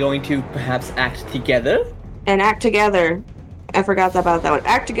 Are you going to perhaps act together? And act together. I forgot about that one.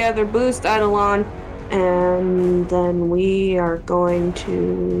 Act together, boost Eidolon, and then we are going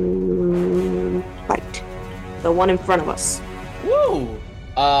to fight the one in front of us. Woo!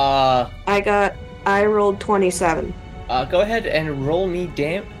 I rolled 27. Go ahead and roll me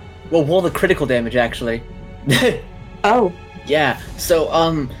well, roll the critical damage, actually. Oh. Yeah, so,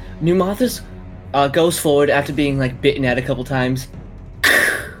 Pneumothus, goes forward after being, like, bitten at a couple times,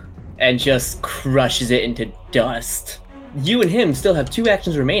 and just crushes it into dust. You and him still have 2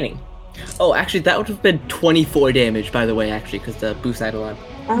 actions remaining. Oh, actually, that would have been 24 damage, by the way, actually, because the boost Eidolon.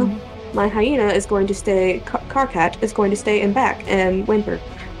 My hyena is going to stay, Karkat is going to stay in back and whimper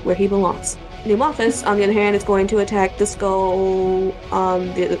where he belongs. Pneumothus, on the other hand, is going to attack the skull on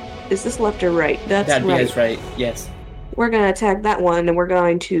is this left or right? That'd be right, yes. We're going to attack that one, and we're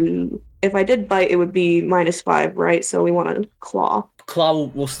going to, if I did bite, it would be -5, right? So we want to claw. Claw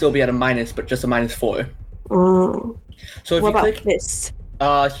will still be at a minus, but just a -4. Oh. So if what you about click, fist?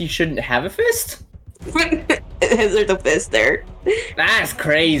 He shouldn't have a fist? There's a fist there. That's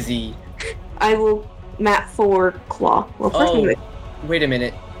crazy. I will map 4 claw. Well, first wait a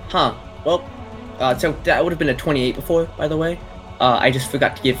minute. Huh. Well, so that would have been a 28 before, by the way. I just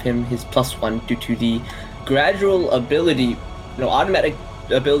forgot to give him his +1 due to the gradual automatic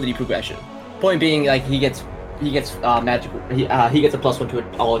ability progression. Point being, like, he gets magical. He gets a +1 to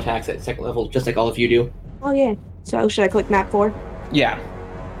all attacks at 2nd level, just like all of you do. Oh yeah. So should I click map 4? Yeah.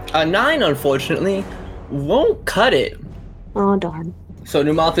 9, unfortunately, won't cut it. Oh darn. So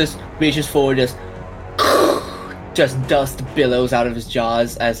Pneumothus reaches forward, just dust billows out of his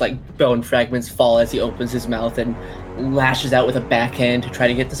jaws as like bone fragments fall as he opens his mouth and lashes out with a backhand to try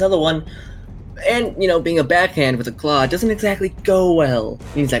to get this other one. And, being a backhand with a claw doesn't exactly go well.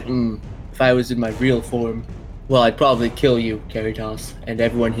 He's like, if I was in my real form, well, I'd probably kill you, Caritas, and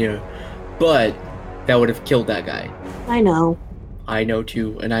everyone here. But that would have killed that guy. I know. I know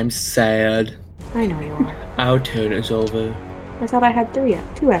too, and I'm sad. I know you are. Our turn is over. I thought I had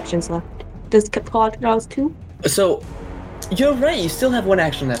 2 actions left. Does claw draws 2? So, you're right, you still have 1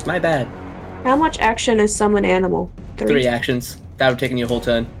 action left, my bad. How much action is summon animal? 3 actions. That would have taken you a whole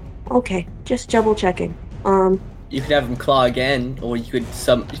turn. Okay, just double checking. You could have him claw again, or you could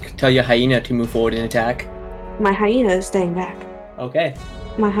tell your hyena to move forward and attack. My hyena is staying back. Okay.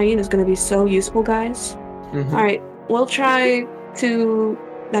 My hyena is going to be so useful, guys. Mm-hmm. Alright, we'll try to...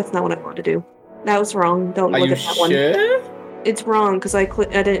 That's not what I want to do. That was wrong. Don't look at that one. Are you sure? It's wrong, because I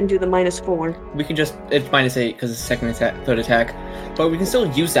didn't do the -4. We can just... It's -8, because it's 2nd attack, 3rd attack. But we can still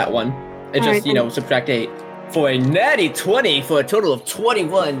use that one. And just, subtract 8. For a natty 20, for a total of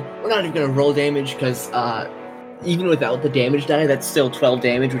 21. We're not even going to roll damage, because even without the damage die, that's still 12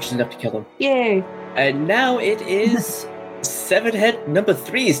 damage, which is enough to kill him. Yay! And now it is 7-head number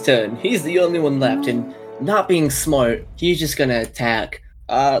 3's turn. He's the only one left, and not being smart, he's just going to attack.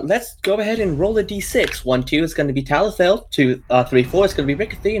 Let's go ahead and roll a d6. 1, 2 is going to be Talithel. 2, 3, 4 is going to be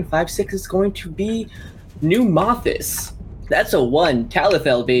Rickathie, and 5, 6 is going to be Pneumothus. That's a 1.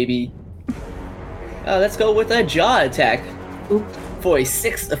 Talithel, baby. Let's go with a jaw attack. Oop. For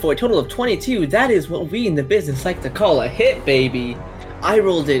a total of 22, that is what we in the business like to call a hit, baby. I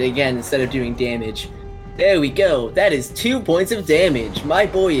rolled it again instead of doing damage. There we go. That is 2 points of damage. My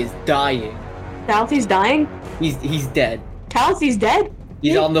boy is dying. Talthy's dying? He's dead. Talthy's dead?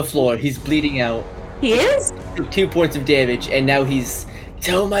 He's on the floor. He's bleeding out. He is? 2 points of damage, and now he's...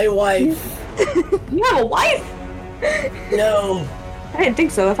 Tell my wife. You have a wife? No. I didn't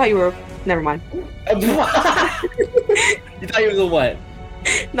think so. I thought you were... Never mind. You thought he was a what?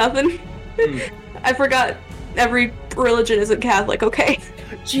 Nothing. I forgot every religion isn't Catholic, okay?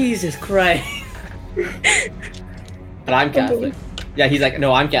 Jesus Christ. But I'm Catholic. Yeah, he's like,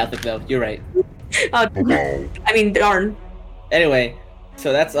 no, I'm Catholic though. You're right. I mean, darn. Anyway,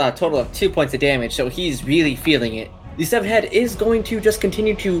 so that's a total of 2 points of damage, so he's really feeling it. The Seven Head is going to just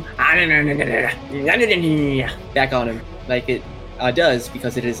continue to back on him like it does,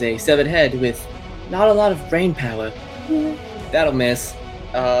 because it is a Seven Head with not a lot of brain power. That'll miss.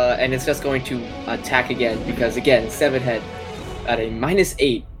 And it's just going to attack again, because again, Seven Head at a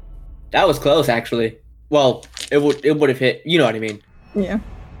 -8. That was close, actually. Well, it would have hit, you know what I mean. Yeah.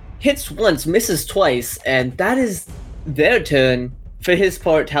 Hits once, misses twice, and that is their turn. For his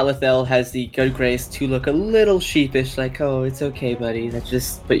part, Talithel has the good grace to look a little sheepish, like, oh, it's okay, buddy. Let's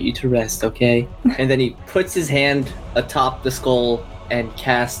just put you to rest, okay? And then he puts his hand atop the skull and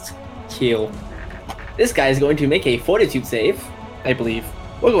casts Heal. This guy is going to make a Fortitude save, I believe.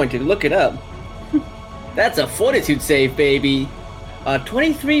 We're going to look it up. That's a Fortitude save, baby.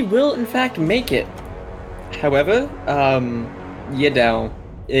 23 will, in fact, make it. However, you know,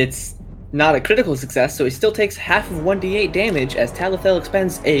 it's not a critical success, so he still takes half of 1d8 damage as Talithel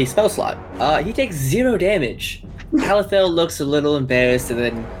expends a spell slot. He takes 0 damage. Talithel looks a little embarrassed and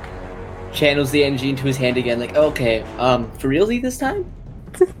then channels the energy into his hand again, like, okay, for realsy this time?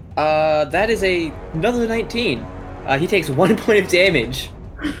 That is another 19. He takes 1 point of damage.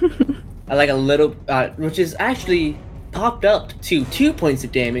 Like a little, which is actually popped up to 2 points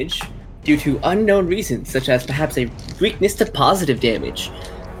of damage due to unknown reasons, such as perhaps a weakness to positive damage.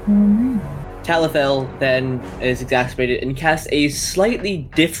 Talithel then is exacerbated and casts a slightly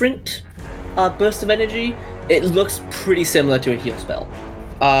different burst of energy. It looks pretty similar to a heal spell.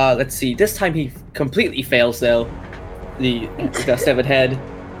 Let's see, this time he completely fails though, the Seven Head,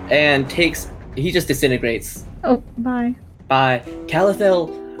 and he just disintegrates. Oh, bye. Bye. Talithel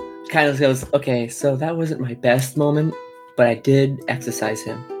kind of goes, okay, so that wasn't my best moment, but I did exercise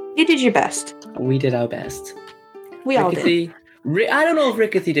him. You did your best. We did our best. We all did. I don't know if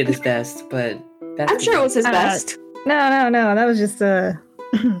Rickethy did his best, but that's I'm sure it was his best. No. That was just that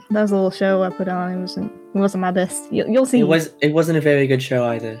was a little show I put on. It wasn't my best. You'll see. It wasn't a very good show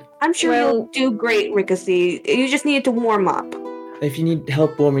either. I'm sure you'll do great, Rickety. You just needed to warm up. If you need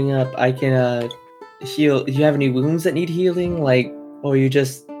help warming up, I can heal. Do you have any wounds that need healing, like, or you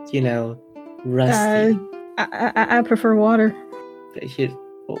just, rusty? I prefer water. Here's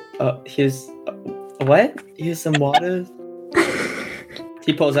what? Here's some water.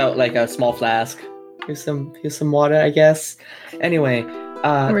 He pulls out like a small flask. Here's some water, I guess. Anyway,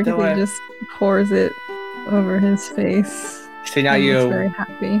 Rickety just pours it over his face. So now you're very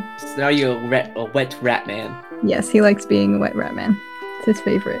happy. So now you're a wet rat man. Yes, he likes being a wet rat man. It's his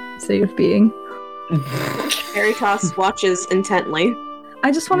favorite state of being. Veritas watches intently.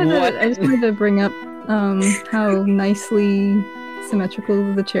 I just wanted to bring up how nicely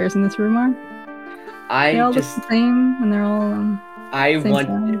symmetrical the chairs in this room are. They all look the same, and they're all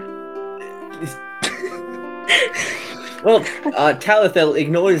Well, Talithel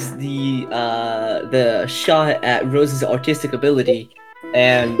ignores the shot at Rose's artistic ability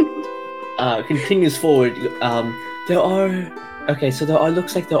and continues forward.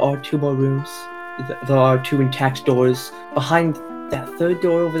 Looks like there are 2 more rooms. There are 2 intact doors behind that 3rd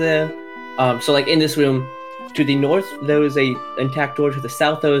door over there. So like in this room, to the north there is a intact door. To the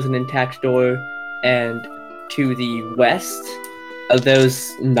south there is an intact door, and to the west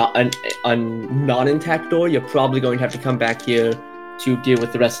there's not a non-intact door. You're probably going to have to come back here to deal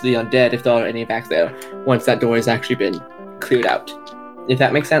with the rest of the undead if there are any back there, once that door has actually been cleared out. If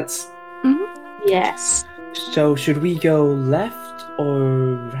that makes sense? Mm-hmm. Yes. So should we go left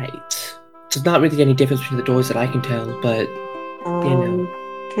or right? There's not really any difference between the doors that I can tell, but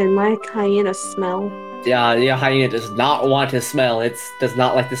Can my hyena smell? Yeah, your hyena does not want to smell. It does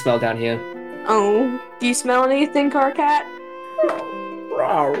not like the smell down here. Oh, do you smell anything, Karkat?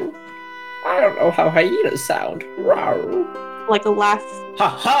 Rawr. I don't know how hyenas sound. Rawr. Like a laugh. Ha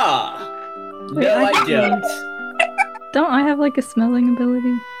ha! Wait, No, I don't. Don't I have like a smelling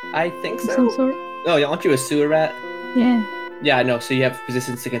ability? I think Of so. some sort? Oh, aren't you a sewer rat? Yeah. Yeah, no, so you have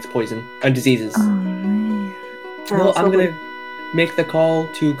resistance against poison and diseases. Oh man. Well, I'm gonna make the call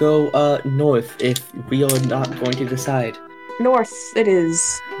to go north if we are not going to decide. North it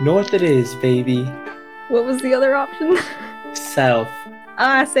is. North it is, baby. What was the other option? South.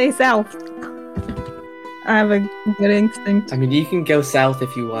 I say south. I have a good instinct. I mean, you can go south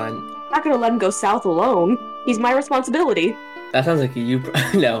if you want. I'm not gonna let him go south alone. He's my responsibility. That sounds like you.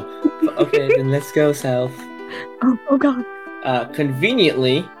 No. Okay, then let's go south. Oh god.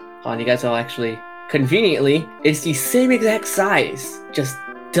 Conveniently, you guys all actually. Conveniently, it's the same exact size. Just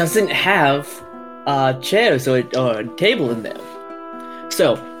doesn't have chairs or a table in there.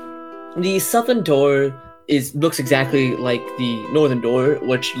 So, the southern door looks exactly like the northern door,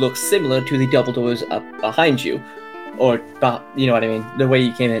 which looks similar to the double doors up behind you, or you know what I mean, the way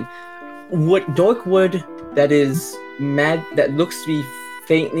you came in. Dark wood that is that looks to be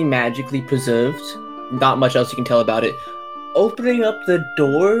faintly magically preserved. Not much else you can tell about it. Opening up the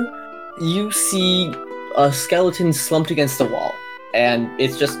door, you see a skeleton slumped against the wall, and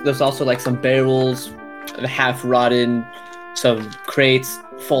it's just there's also like some barrels, half rotten, some crates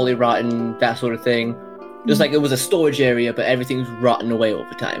fully rotten, that sort of thing. Just like it was a storage area, but everything's rotten away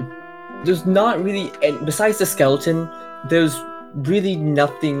over time. There's not really, and besides the skeleton, there's really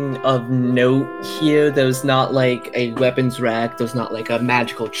nothing of note here. There's not like a weapons rack. There's not like a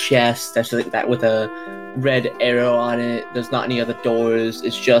magical chest that's like that with a red arrow on it. There's not any other doors.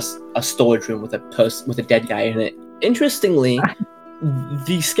 It's just a storage room with a dead guy in it. Interestingly,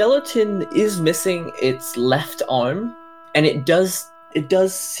 the skeleton is missing its left arm, and it does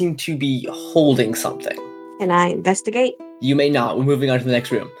seem to be holding something. Can I investigate? You may not. We're moving on to the next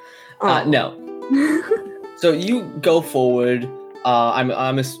room. No. So you go forward.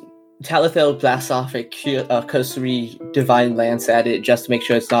 Talithel blasts off a cursory divine lance at it just to make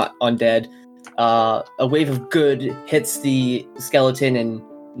sure it's not undead. A wave of good hits the skeleton and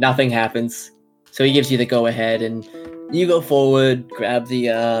nothing happens. So he gives you the go-ahead, and you go forward,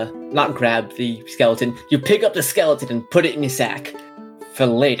 not grab the skeleton. You pick up the skeleton and put it in your sack for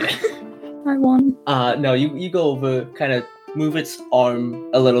later. I won. No, you go over, kind of move its arm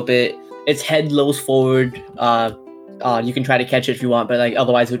a little bit. Its head lolls forward. You can try to catch it if you want, but like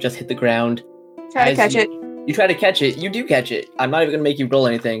otherwise it would just hit the ground. Try to catch it. You try to catch it. You do catch it. I'm not even gonna make you roll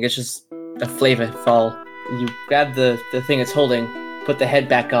anything. It's just a flavor fall. You grab the thing it's holding, put the head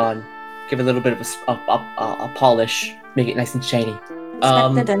back on, give it a little bit of a polish, make it nice and shiny.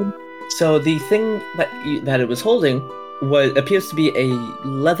 So the thing that it was holding appears to be a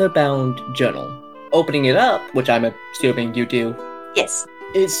leather-bound journal. Opening it up, which I'm assuming you do. Yes.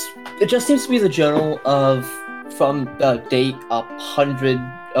 It just seems to be the journal from a date 100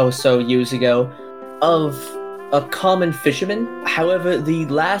 or so years ago of a common fisherman. However, the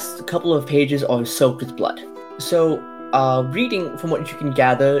last couple of pages are soaked with blood. So, reading from what you can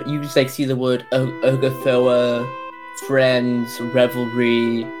gather, you just see the word Ogathoa, friends,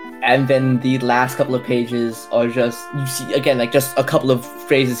 revelry, and then the last couple of pages are just, you see, again, just a couple of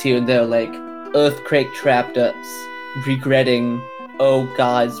phrases here and there, like, earthquake trapped us, regretting, oh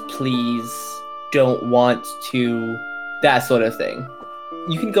gods, please, don't want to, that sort of thing.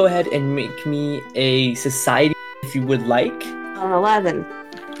 You can go ahead and make me a society if you would like. 11.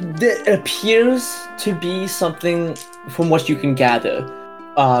 That appears to be something, from what you can gather,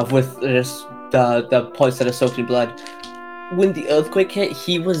 with just the parts that are soaked in blood. When the earthquake hit,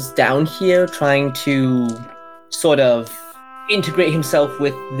 he was down here trying to sort of integrate himself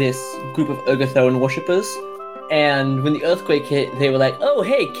with this group of Urgathoan worshippers. And when the earthquake hit, they were like, oh,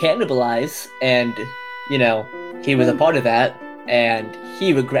 hey, cannibalize. And, he was a part of that. And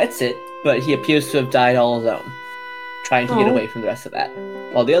he regrets it, but he appears to have died all alone, trying to get away from the rest of that.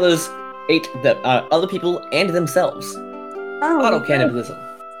 While the others ate the other people and themselves. Auto-cannibalism.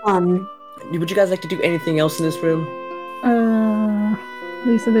 Would you guys like to do anything else in this room?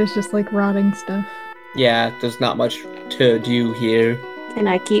 Lisa, there's just rotting stuff. Yeah, there's not much to do here. Can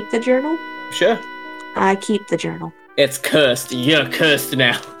I keep the journal? Sure. I keep the journal. It's cursed. You're cursed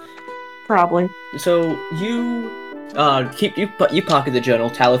now. Probably. So you pocket the journal.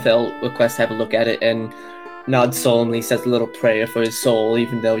 Talithel requests to have a look at it and nods solemnly, says a little prayer for his soul,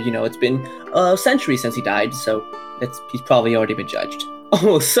 even though it's been a century since he died, so he's probably already been judged.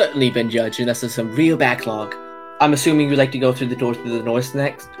 Almost certainly been judged, unless there's some real backlog. I'm assuming you'd like to go through the door to the north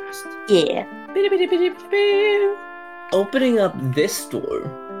next? Yeah. Opening up this door,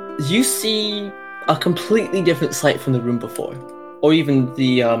 you see a completely different sight from the room before. Or even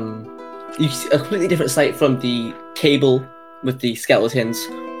you see a completely different sight from the table with the skeletons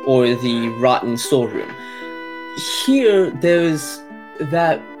or the rotten storeroom. Here, there's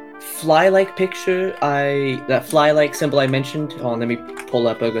that fly-like picture, that fly-like symbol I mentioned. Oh, let me pull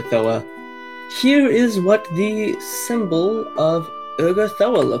up Urgathoa. Here is what the symbol of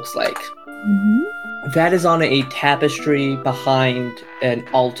Urgathoa looks like. Mm-hmm. That is on a tapestry behind an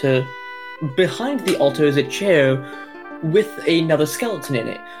altar behind the altar is a chair with another skeleton in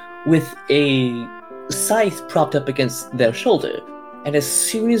it, with a scythe propped up against their shoulder. And as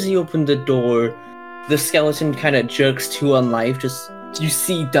soon as you open the door, the skeleton kind of jerks to on life. Just you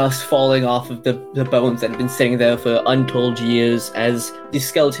see dust falling off of the bones that have been sitting there for untold years as the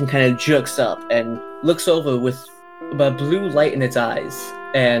skeleton kind of jerks up and looks over with a blue light in its eyes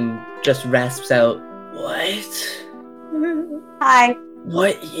and just rasps out, "What? Hi.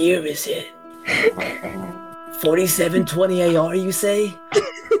 What year is it? 4720 AR, you say?"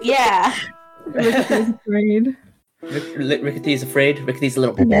 Yeah. Rickety's afraid. Rickety's afraid. Rickety's a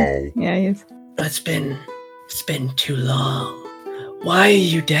little... Yeah, he is. It's been too long. Why are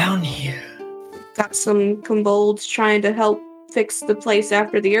you down here? Got some kobolds trying to help fix the place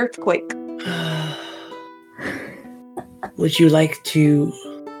after the earthquake. Would you like to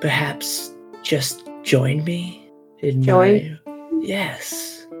perhaps just join me in Join?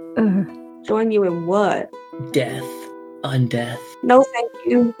 Yes. Join you in what? Death. Undeath. No, thank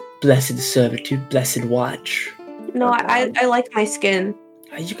you. Blessed servitude. Blessed watch. No, I like my skin.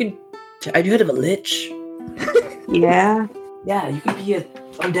 You can... Have you heard of a lich? Yeah. Yeah, you can be an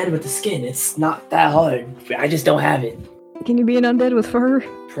undead with the skin. It's not that hard. I just don't have it. Can you be an undead with fur?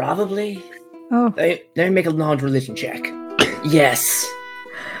 Probably. Oh. Let me make a knowledge religion check. Yes.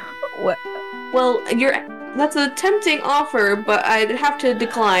 What? Well, that's a tempting offer, but I'd have to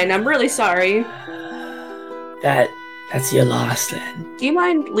decline. I'm really sorry. That's your loss then. Do you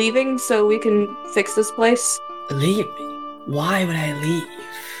mind leaving so we can fix this place? Leave me? Why would I leave?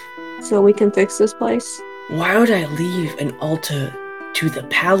 So we can fix this place? Why would I leave an altar to the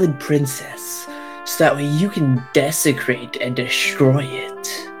Pallid Princess so that way you can desecrate and destroy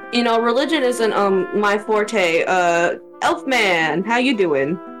it? You know, religion isn't my forte. Elfman, how you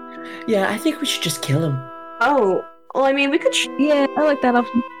doing? Yeah, I think we should just kill him. Oh, well, I mean, we could. Yeah, I like that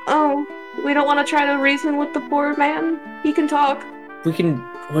option. Oh, we don't want to try to reason with the poor man. He can talk.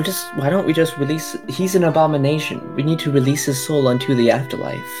 Why don't we just release... He's an abomination. We need to release his soul unto the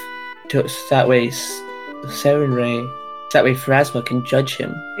afterlife. That way, Sarenrae... That way Pharasma can judge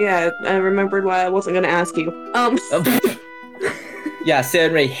him. Yeah, I remembered why I wasn't going to ask you. Yeah,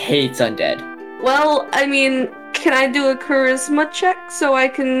 Sarenrae hates undead. Well, I mean, can I do a charisma check so I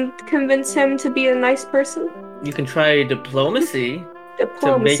can convince him to be a nice person? You can try diplomacy.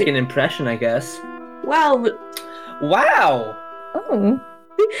 To make an impression, I guess. Well... Wow! Oh.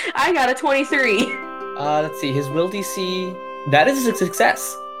 I got a 23. Let's see, his will DC... That is a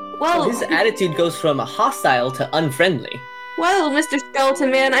success. Well, his attitude goes from hostile to unfriendly. Well, Mr. Skeleton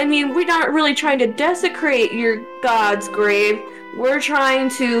Man, I mean, we're not really trying to desecrate your god's grave. We're trying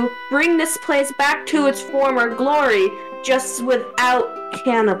to bring this place back to its former glory, just without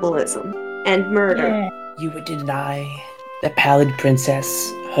cannibalism and murder. Yeah. You would deny the Pallid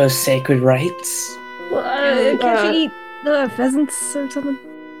Princess her sacred rights? Well, can't she eat the pheasants or something?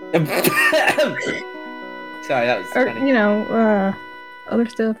 Sorry, that was Or, funny. you know, other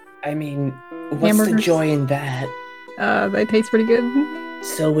stuff. I mean, what's the Hamburgers. joy in that? They taste pretty good.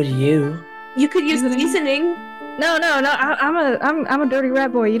 So would you. You could use Seasoning? seasoning. No, I'm a dirty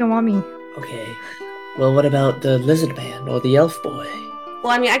rat boy. You don't want me. Okay. Well, what about the lizard man or the elf boy?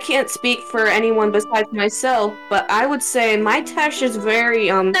 Well, I mean, I can't speak for anyone besides myself, but I would say my tesh is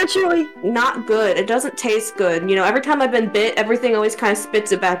very, Naturally. not good. It doesn't taste good. You know, every time I've been bit, everything always kind of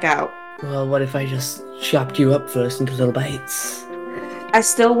spits it back out. Well, what if I just chopped you up first into little bites? I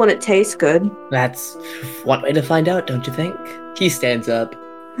still wouldn't taste good. That's one way to find out, don't you think? He stands up.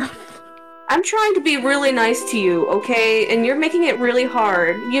 I'm trying to be really nice to you, okay? And you're making it really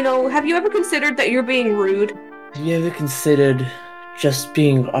hard. You know, have you ever considered that you're being rude? Have you ever considered just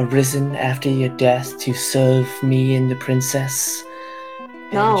being arisen after your death to serve me and the princess?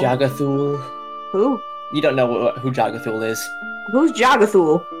 And No. Jagathul? Who? You don't know who Jagathul is. Who's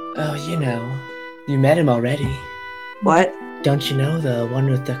Jagathul? Oh, you know. You met him already. What? Don't you know the one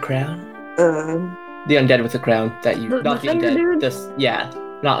with the crown? The undead with the crown that you... The not the finger undead. dude? Yeah,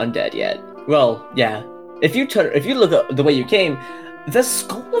 not undead yet. Well, yeah. If you look at the way you came, the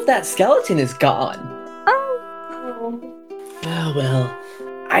skull of that skeleton is gone. Oh. Oh, well.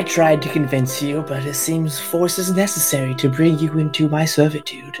 I tried to convince you, but it seems force is necessary to bring you into my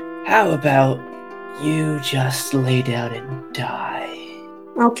servitude. How about you just lay down and die?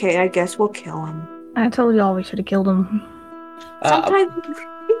 Okay, I guess we'll kill him. I told y'all we should have killed him. Sometimes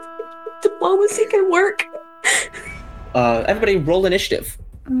diplomacy can work. Everybody roll initiative.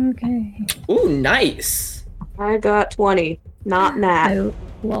 Okay. Ooh, nice. I got 20. Not Nat. I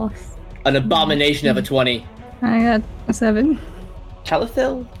lost. An abomination of a 20. I got a 7.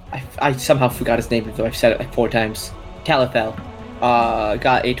 Calathel? I somehow forgot his name, though I've said it like 4 times. Calathel.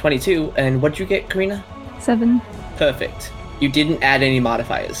 got a 22. And what'd you get, Karina? 7. Perfect. You didn't add any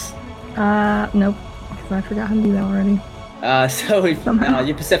modifiers. Nope. Because I forgot how to do that already. So Somehow.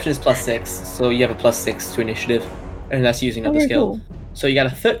 your perception is +6, so you have a +6 to initiative, and that's using another Okay, skill. cool. So you got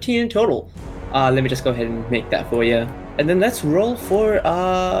a 13 in total. Let me just go ahead and make that for you. And then let's roll for,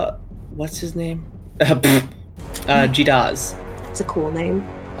 what's his name? Jidaz. It's a cool name.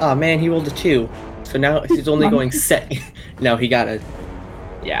 Oh man, he rolled a 2. So now he's only going set. No, he got a...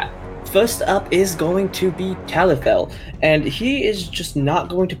 Yeah. First up is going to be Talithel, and he is just not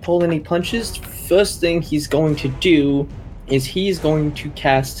going to pull any punches. First thing he's going to do is he's going to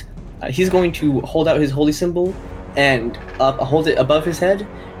cast... he's going to hold out his holy symbol and hold it above his head,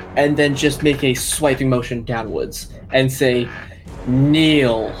 and then just make a swiping motion downwards and say,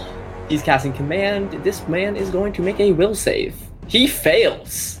 kneel. He's casting command. This man is going to make a will save. He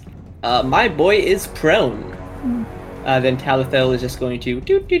fails. My boy is prone. Then Talithel is just going to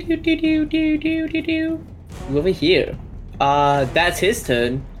do over here. That's his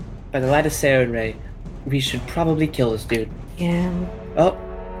turn. By the light of Sarenrae, we should probably kill this dude. Yeah. Oh,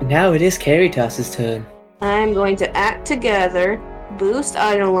 now it is Caritas's turn. I'm going to act together, boost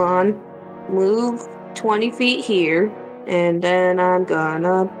Eidolon, move 20 feet here, and then I'm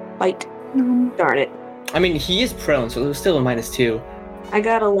gonna bite. Darn it. I mean, he is prone, so there's still a -2. I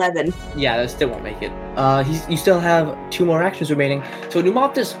got 11. Yeah, that still won't make it. You still have 2 more actions remaining. So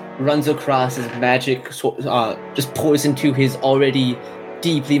Pneumontus runs across his magic, just pours into his already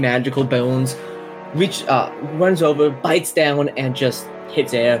deeply magical bones, runs over, bites down, and just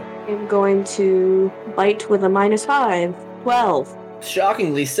hits air. I'm going to bite with a -5. 12.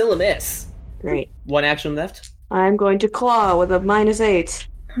 Shockingly, still a miss. Great. 1 action left. I'm going to claw with a -8.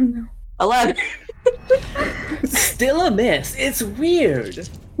 Oh no. 11. Still a miss. It's weird.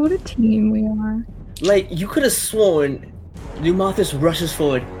 What a team we are. Like, you could have sworn Pneumontus rushes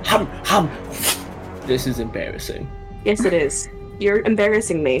forward. Hum, hum. This is embarrassing. Yes, it is. You're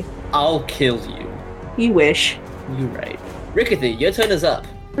embarrassing me. I'll kill you. You wish. You're right. Rickethy, your turn is up.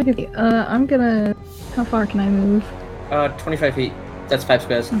 Okay, I'm gonna... How far can I move? 25 feet. That's 5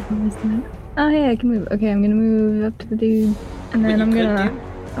 squares. How far is that? Oh, yeah, I can move. Okay, I'm gonna move up to the dude. And then What I'm you could gonna... do-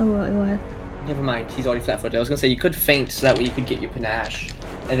 Oh, what? Never mind, he's already flat-footed. I was gonna say, you could feint so that way you could get your panache,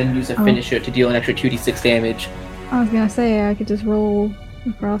 and then use a Oh. finisher to deal an extra 2d6 damage. I was gonna say I could just roll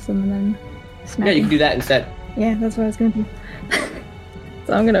across him and then smack Yeah, you him. can do that instead. Yeah, that's what I was gonna do.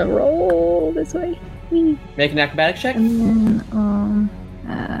 So I'm gonna roll this way. Whee. Make an acrobatics check. And then,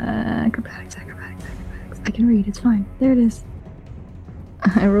 acrobatics. I can read, it's fine. There it is.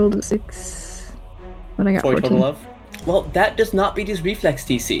 I rolled a 6, but I got 4 14. total of. Well, that does not beat his reflex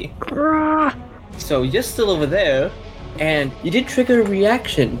DC. Grah! So you're still over there, and you did trigger a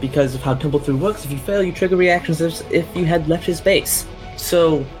reaction because of how Tumble Through works. If you fail, you trigger reactions as if you had left his base.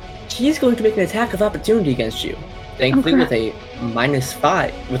 So he's going to make an attack of opportunity against you. Thankfully, with a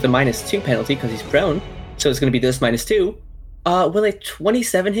 -5, with a -2 penalty because he's prone. So it's going to be this -2. Will a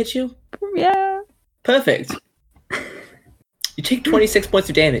 27 hit you? Yeah. Perfect. You take 26 points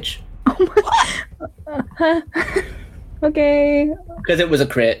of damage Okay. because it was a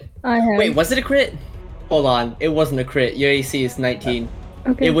crit. I have. Wait, was it a crit? Hold on, it wasn't a crit. Your AC is 19.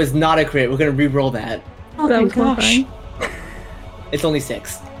 Okay. It was not a crit. We're gonna re-roll that. Oh That my was one gosh. fine. It's only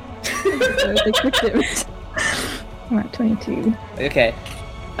 6. So it's like quick damage. I'm at 22. Okay.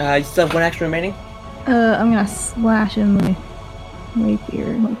 You still have 1 action remaining? I'm gonna slash him with my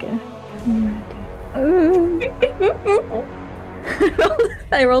rapier like a.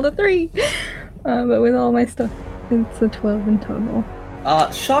 I rolled a 3, but with all my stuff, it's a 12 in total.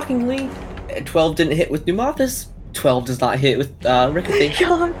 Shockingly, 12 didn't hit with Pneumontus. 12 does not hit with Rickethy.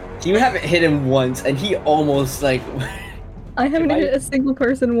 God, You haven't hit him once, and he almost like I haven't If I- hit a single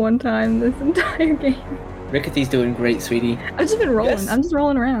person one time this entire game. Rickethy's doing great, sweetie. I've just been rolling. Yes. I'm just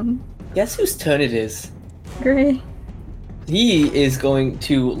rolling around. Guess whose turn it is? Great. He is going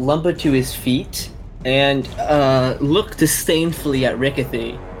to lumber to his feet and look disdainfully at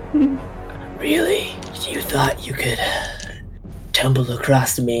Rickethy. Really? You thought you could tumble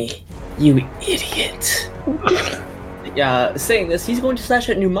across me? You idiot. Yeah, saying this, he's going to slash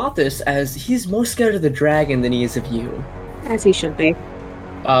at Pneumontus as he's more scared of the dragon than he is of you. As he should be.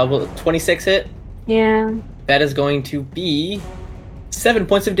 Will 26 hit? Yeah. That is going to be 7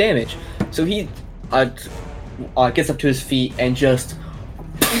 points of damage. So he gets up to his feet and just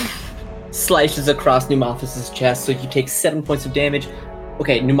slices across Pneumonthus' chest, so you take 7 points of damage.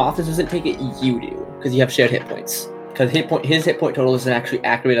 Okay, Pneumonthus doesn't take it, you do, because you have shared hit points. Because his hit point total isn't actually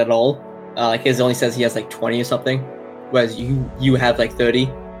accurate at all. Like his only says he has like 20 or something, whereas you have like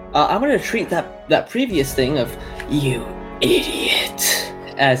 30. I'm gonna treat that previous thing of you idiot.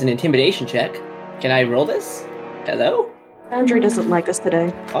 As an intimidation check, can I roll this? Hello? Andre doesn't like us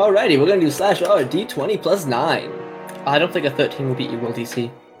today. Alrighty, we're gonna do slash R D20 plus 9. I don't think a 13 will beat your roll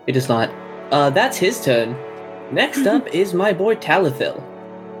DC. It does not. That's his turn. Next up is my boy Talithil.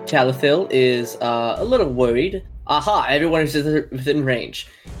 Talithil is a little worried. Aha, everyone is within range.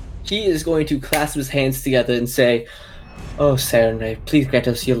 He is going to clasp his hands together and say, "Oh, Serenade, please grant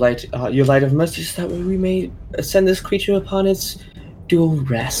us your light of mercy, so that way we may send this creature upon its dual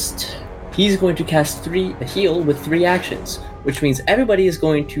rest." He's going to cast heal with 3 actions, which means everybody is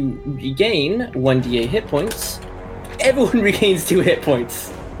going to regain 1d8 hit points. Everyone regains 2 hit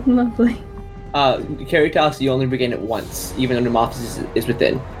points. Lovely. Caritas, you only regain it once, even though Pneumophis is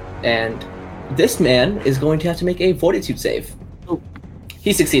within. And this man is going to have to make a fortitude save. Oh.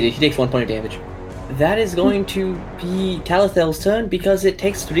 He succeeded. He takes 1 point of damage. That is going to be Talithil's turn because it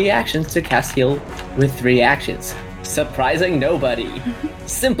takes 3 actions to cast heal with 3 actions. Surprising nobody.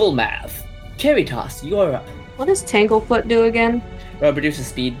 Simple math. Caritas, you are up. What does Tanglefoot do again? Reduces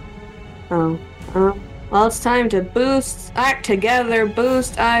speed. Oh. Well, it's time to act together,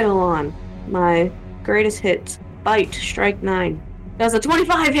 boost Eidolon. My greatest hits. Bite, strike 9. Does a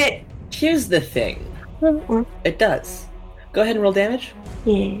 25 hit! Here's the thing. It does. Go ahead and roll damage.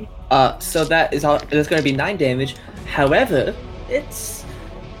 Yeah. So that's going to be 9 damage. However, it's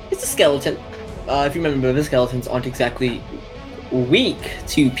a skeleton. If you remember, the skeletons aren't exactly weak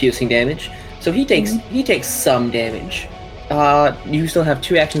to piercing damage, so he takes some damage. You still have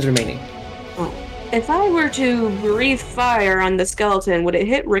 2 actions remaining. Oh. If I were to breathe fire on the skeleton, would it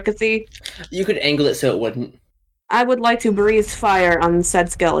hit Rickethy? You could angle it so it wouldn't. I would like to breathe fire on said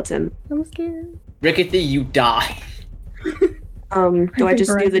skeleton. I'm scared. Rickethy, you die. Do I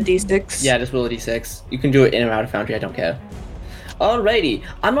just do the d6? Yeah, just roll a d6. You can do it in or out of Foundry, I don't care. Alrighty,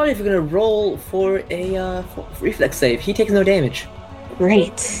 I'm not even gonna roll for a reflex save. He takes no damage.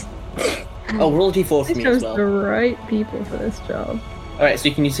 Great. Oh, roll a d4 for I me chose as well. the right people for this job. Alright, so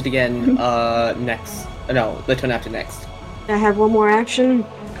you can use it again next. No, the turn after next. I have one more action.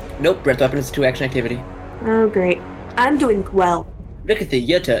 Nope, breath weapon is a 2-action activity. Oh, great. I'm doing well. Rickethy,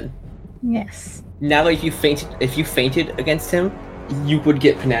 your turn. Yes. Now if you fainted against him, you would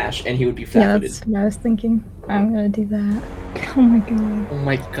get panache and he would be Yeah, flat-footed. that's what I was thinking. I'm gonna do that. Oh my god. Oh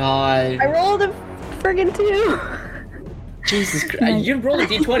my god. I rolled a friggin' 2! Jesus Christ. You roll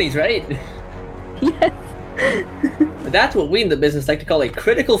d20s, right? Yes. That's what we in the business like to call a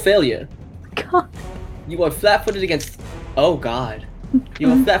critical failure. God. You are flat-footed against... Oh god.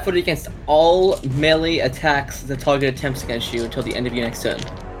 You are flat-footed against all melee attacks the target attempts against you until the end of your next turn.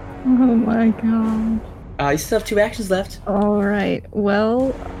 Oh my god. You still have 2 actions left. Alright,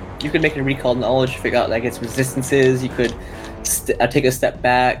 well... You could make a recall knowledge to figure out like its resistances. You could take a step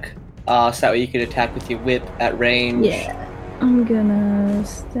back, so that way you could attack with your whip at range. Yeah. I'm gonna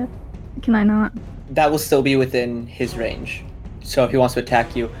step... Can I not? That will still be within his range. So if he wants to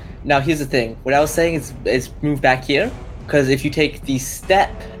attack you. Now here's the thing. What I was saying is move back here. Because if you take the step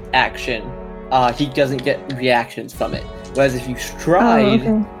action, he doesn't get reactions from it. Whereas if you stride,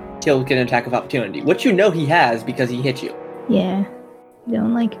 he'll get an attack of opportunity. Which you know he has because he hit you. Yeah.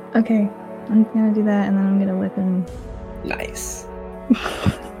 Don't like... Okay. I'm gonna do that and then I'm gonna whip him. Nice.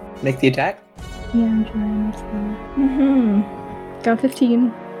 Make the attack. Yeah, I'm trying. Got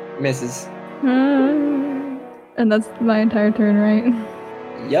 15. Misses. And that's my entire turn, right?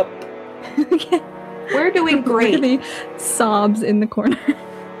 Yep. Okay. We're doing great. Rickethy sobs in the corner.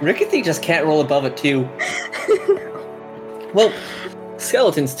 Rickethy just can't roll above a 2. Well,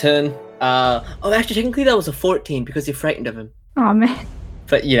 Skeleton's turn. Actually, technically that was a 14 because you're frightened of him. Aw, man.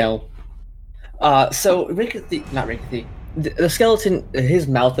 But, you know. So not Rickethy. The skeleton, his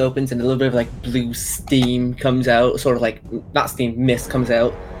mouth opens and a little bit of like blue steam comes out, sort of like, not steam, mist comes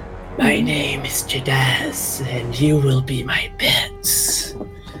out. My name is Jadaz, and you will be my pets.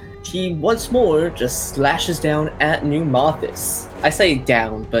 He once more just slashes down at Pneumophis. I say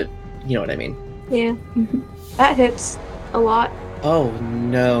down, but you know what I mean. Yeah. That hits a lot. Oh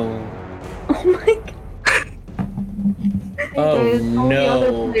no. Oh my god. Oh There's only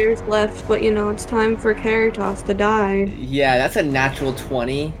other no. players left, but you know, it's time for Caritas to die. Yeah, that's a natural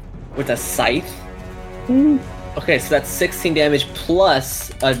 20 with a scythe. Okay, so that's 16 damage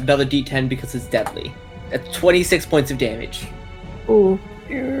plus another d10 because it's deadly. That's 26 points of damage. Ooh.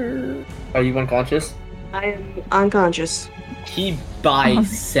 Are you unconscious? I am unconscious. He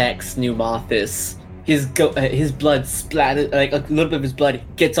bisects Pneumophis. His blood splattered, like a little bit of his blood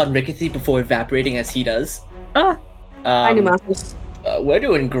gets on Rickethy before evaporating as he does. I knew Malthus. We're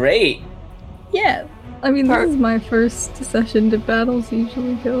doing great. Yeah. I mean, this is my first session to battles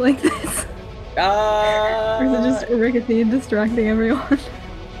usually go like this. Or is it just Rickety distracting everyone?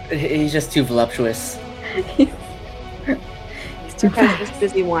 He's just too voluptuous. He's too Karkat's fast. just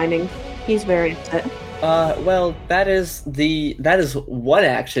busy whining. He's very upset. Well, that is one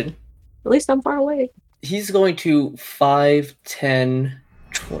action. At least I'm far away. He's going to 5, 10,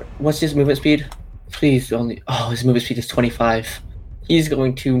 20. What's his movement speed? Please only. Oh, his movement speed is 25. He's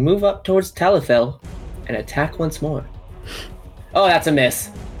going to move up towards Talithel and attack once more. Oh, that's a miss.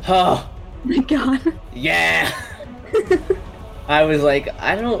 Oh, My God. yeah. I was like,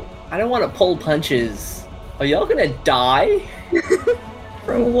 I don't want to pull punches. Are y'all gonna die?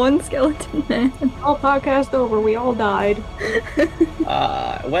 From one skeleton man. All podcast over. We all died.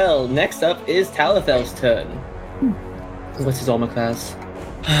 Well, next up is Talithel's turn. What's his armor class?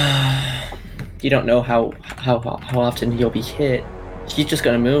 You don't know how often he'll be hit. He's just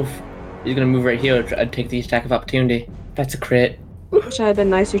gonna move. He's gonna move right here and take the attack of opportunity. That's a crit. Wish I had been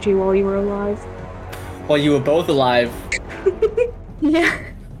nicer to you while you were alive. While you were both alive. Yeah.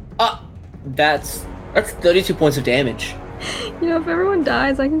 That's 32 points of damage. You know, if everyone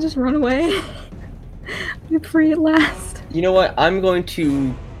dies, I can just run away. Be free at last. You know what? I'm going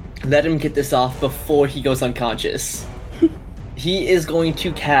to let him get this off before he goes unconscious. He is going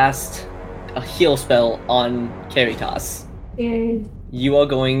to cast a heal spell on Caritas. Yay. You are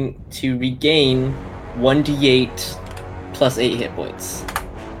going to regain 1d8 plus 8 hit points.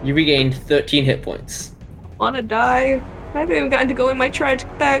 You regain 13 hit points. Wanna die? I haven't even gotten to go in my tragic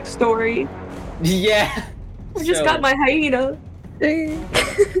backstory. Yeah. I just got my hyena.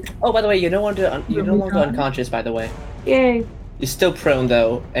 Oh, by the way, you're no longer unconscious. By the way, Yay. you're still prone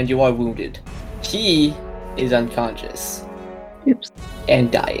though, and you are wounded. He is unconscious Oops.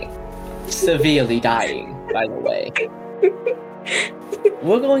 and dying, severely dying. By the way,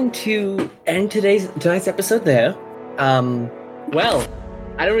 we're going to end tonight's episode there. Well,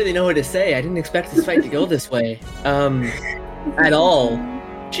 I don't really know what to say. I didn't expect this fight to go this way. At all.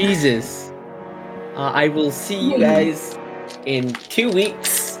 Jesus. I will see you guys in 2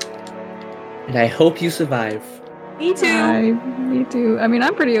 weeks, and I hope you survive. Me too. Me too. I mean,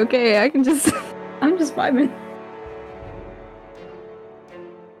 I'm pretty okay. I'm just vibing.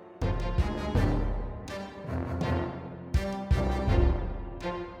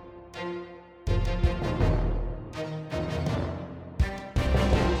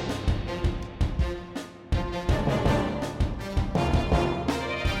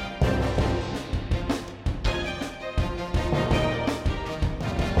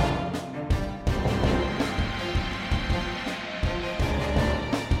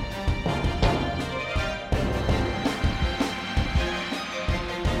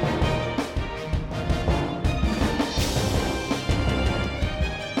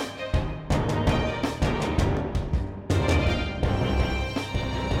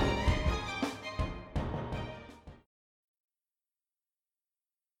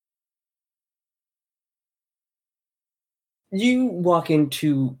 You walk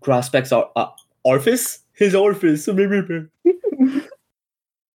into Grospec's office. His office.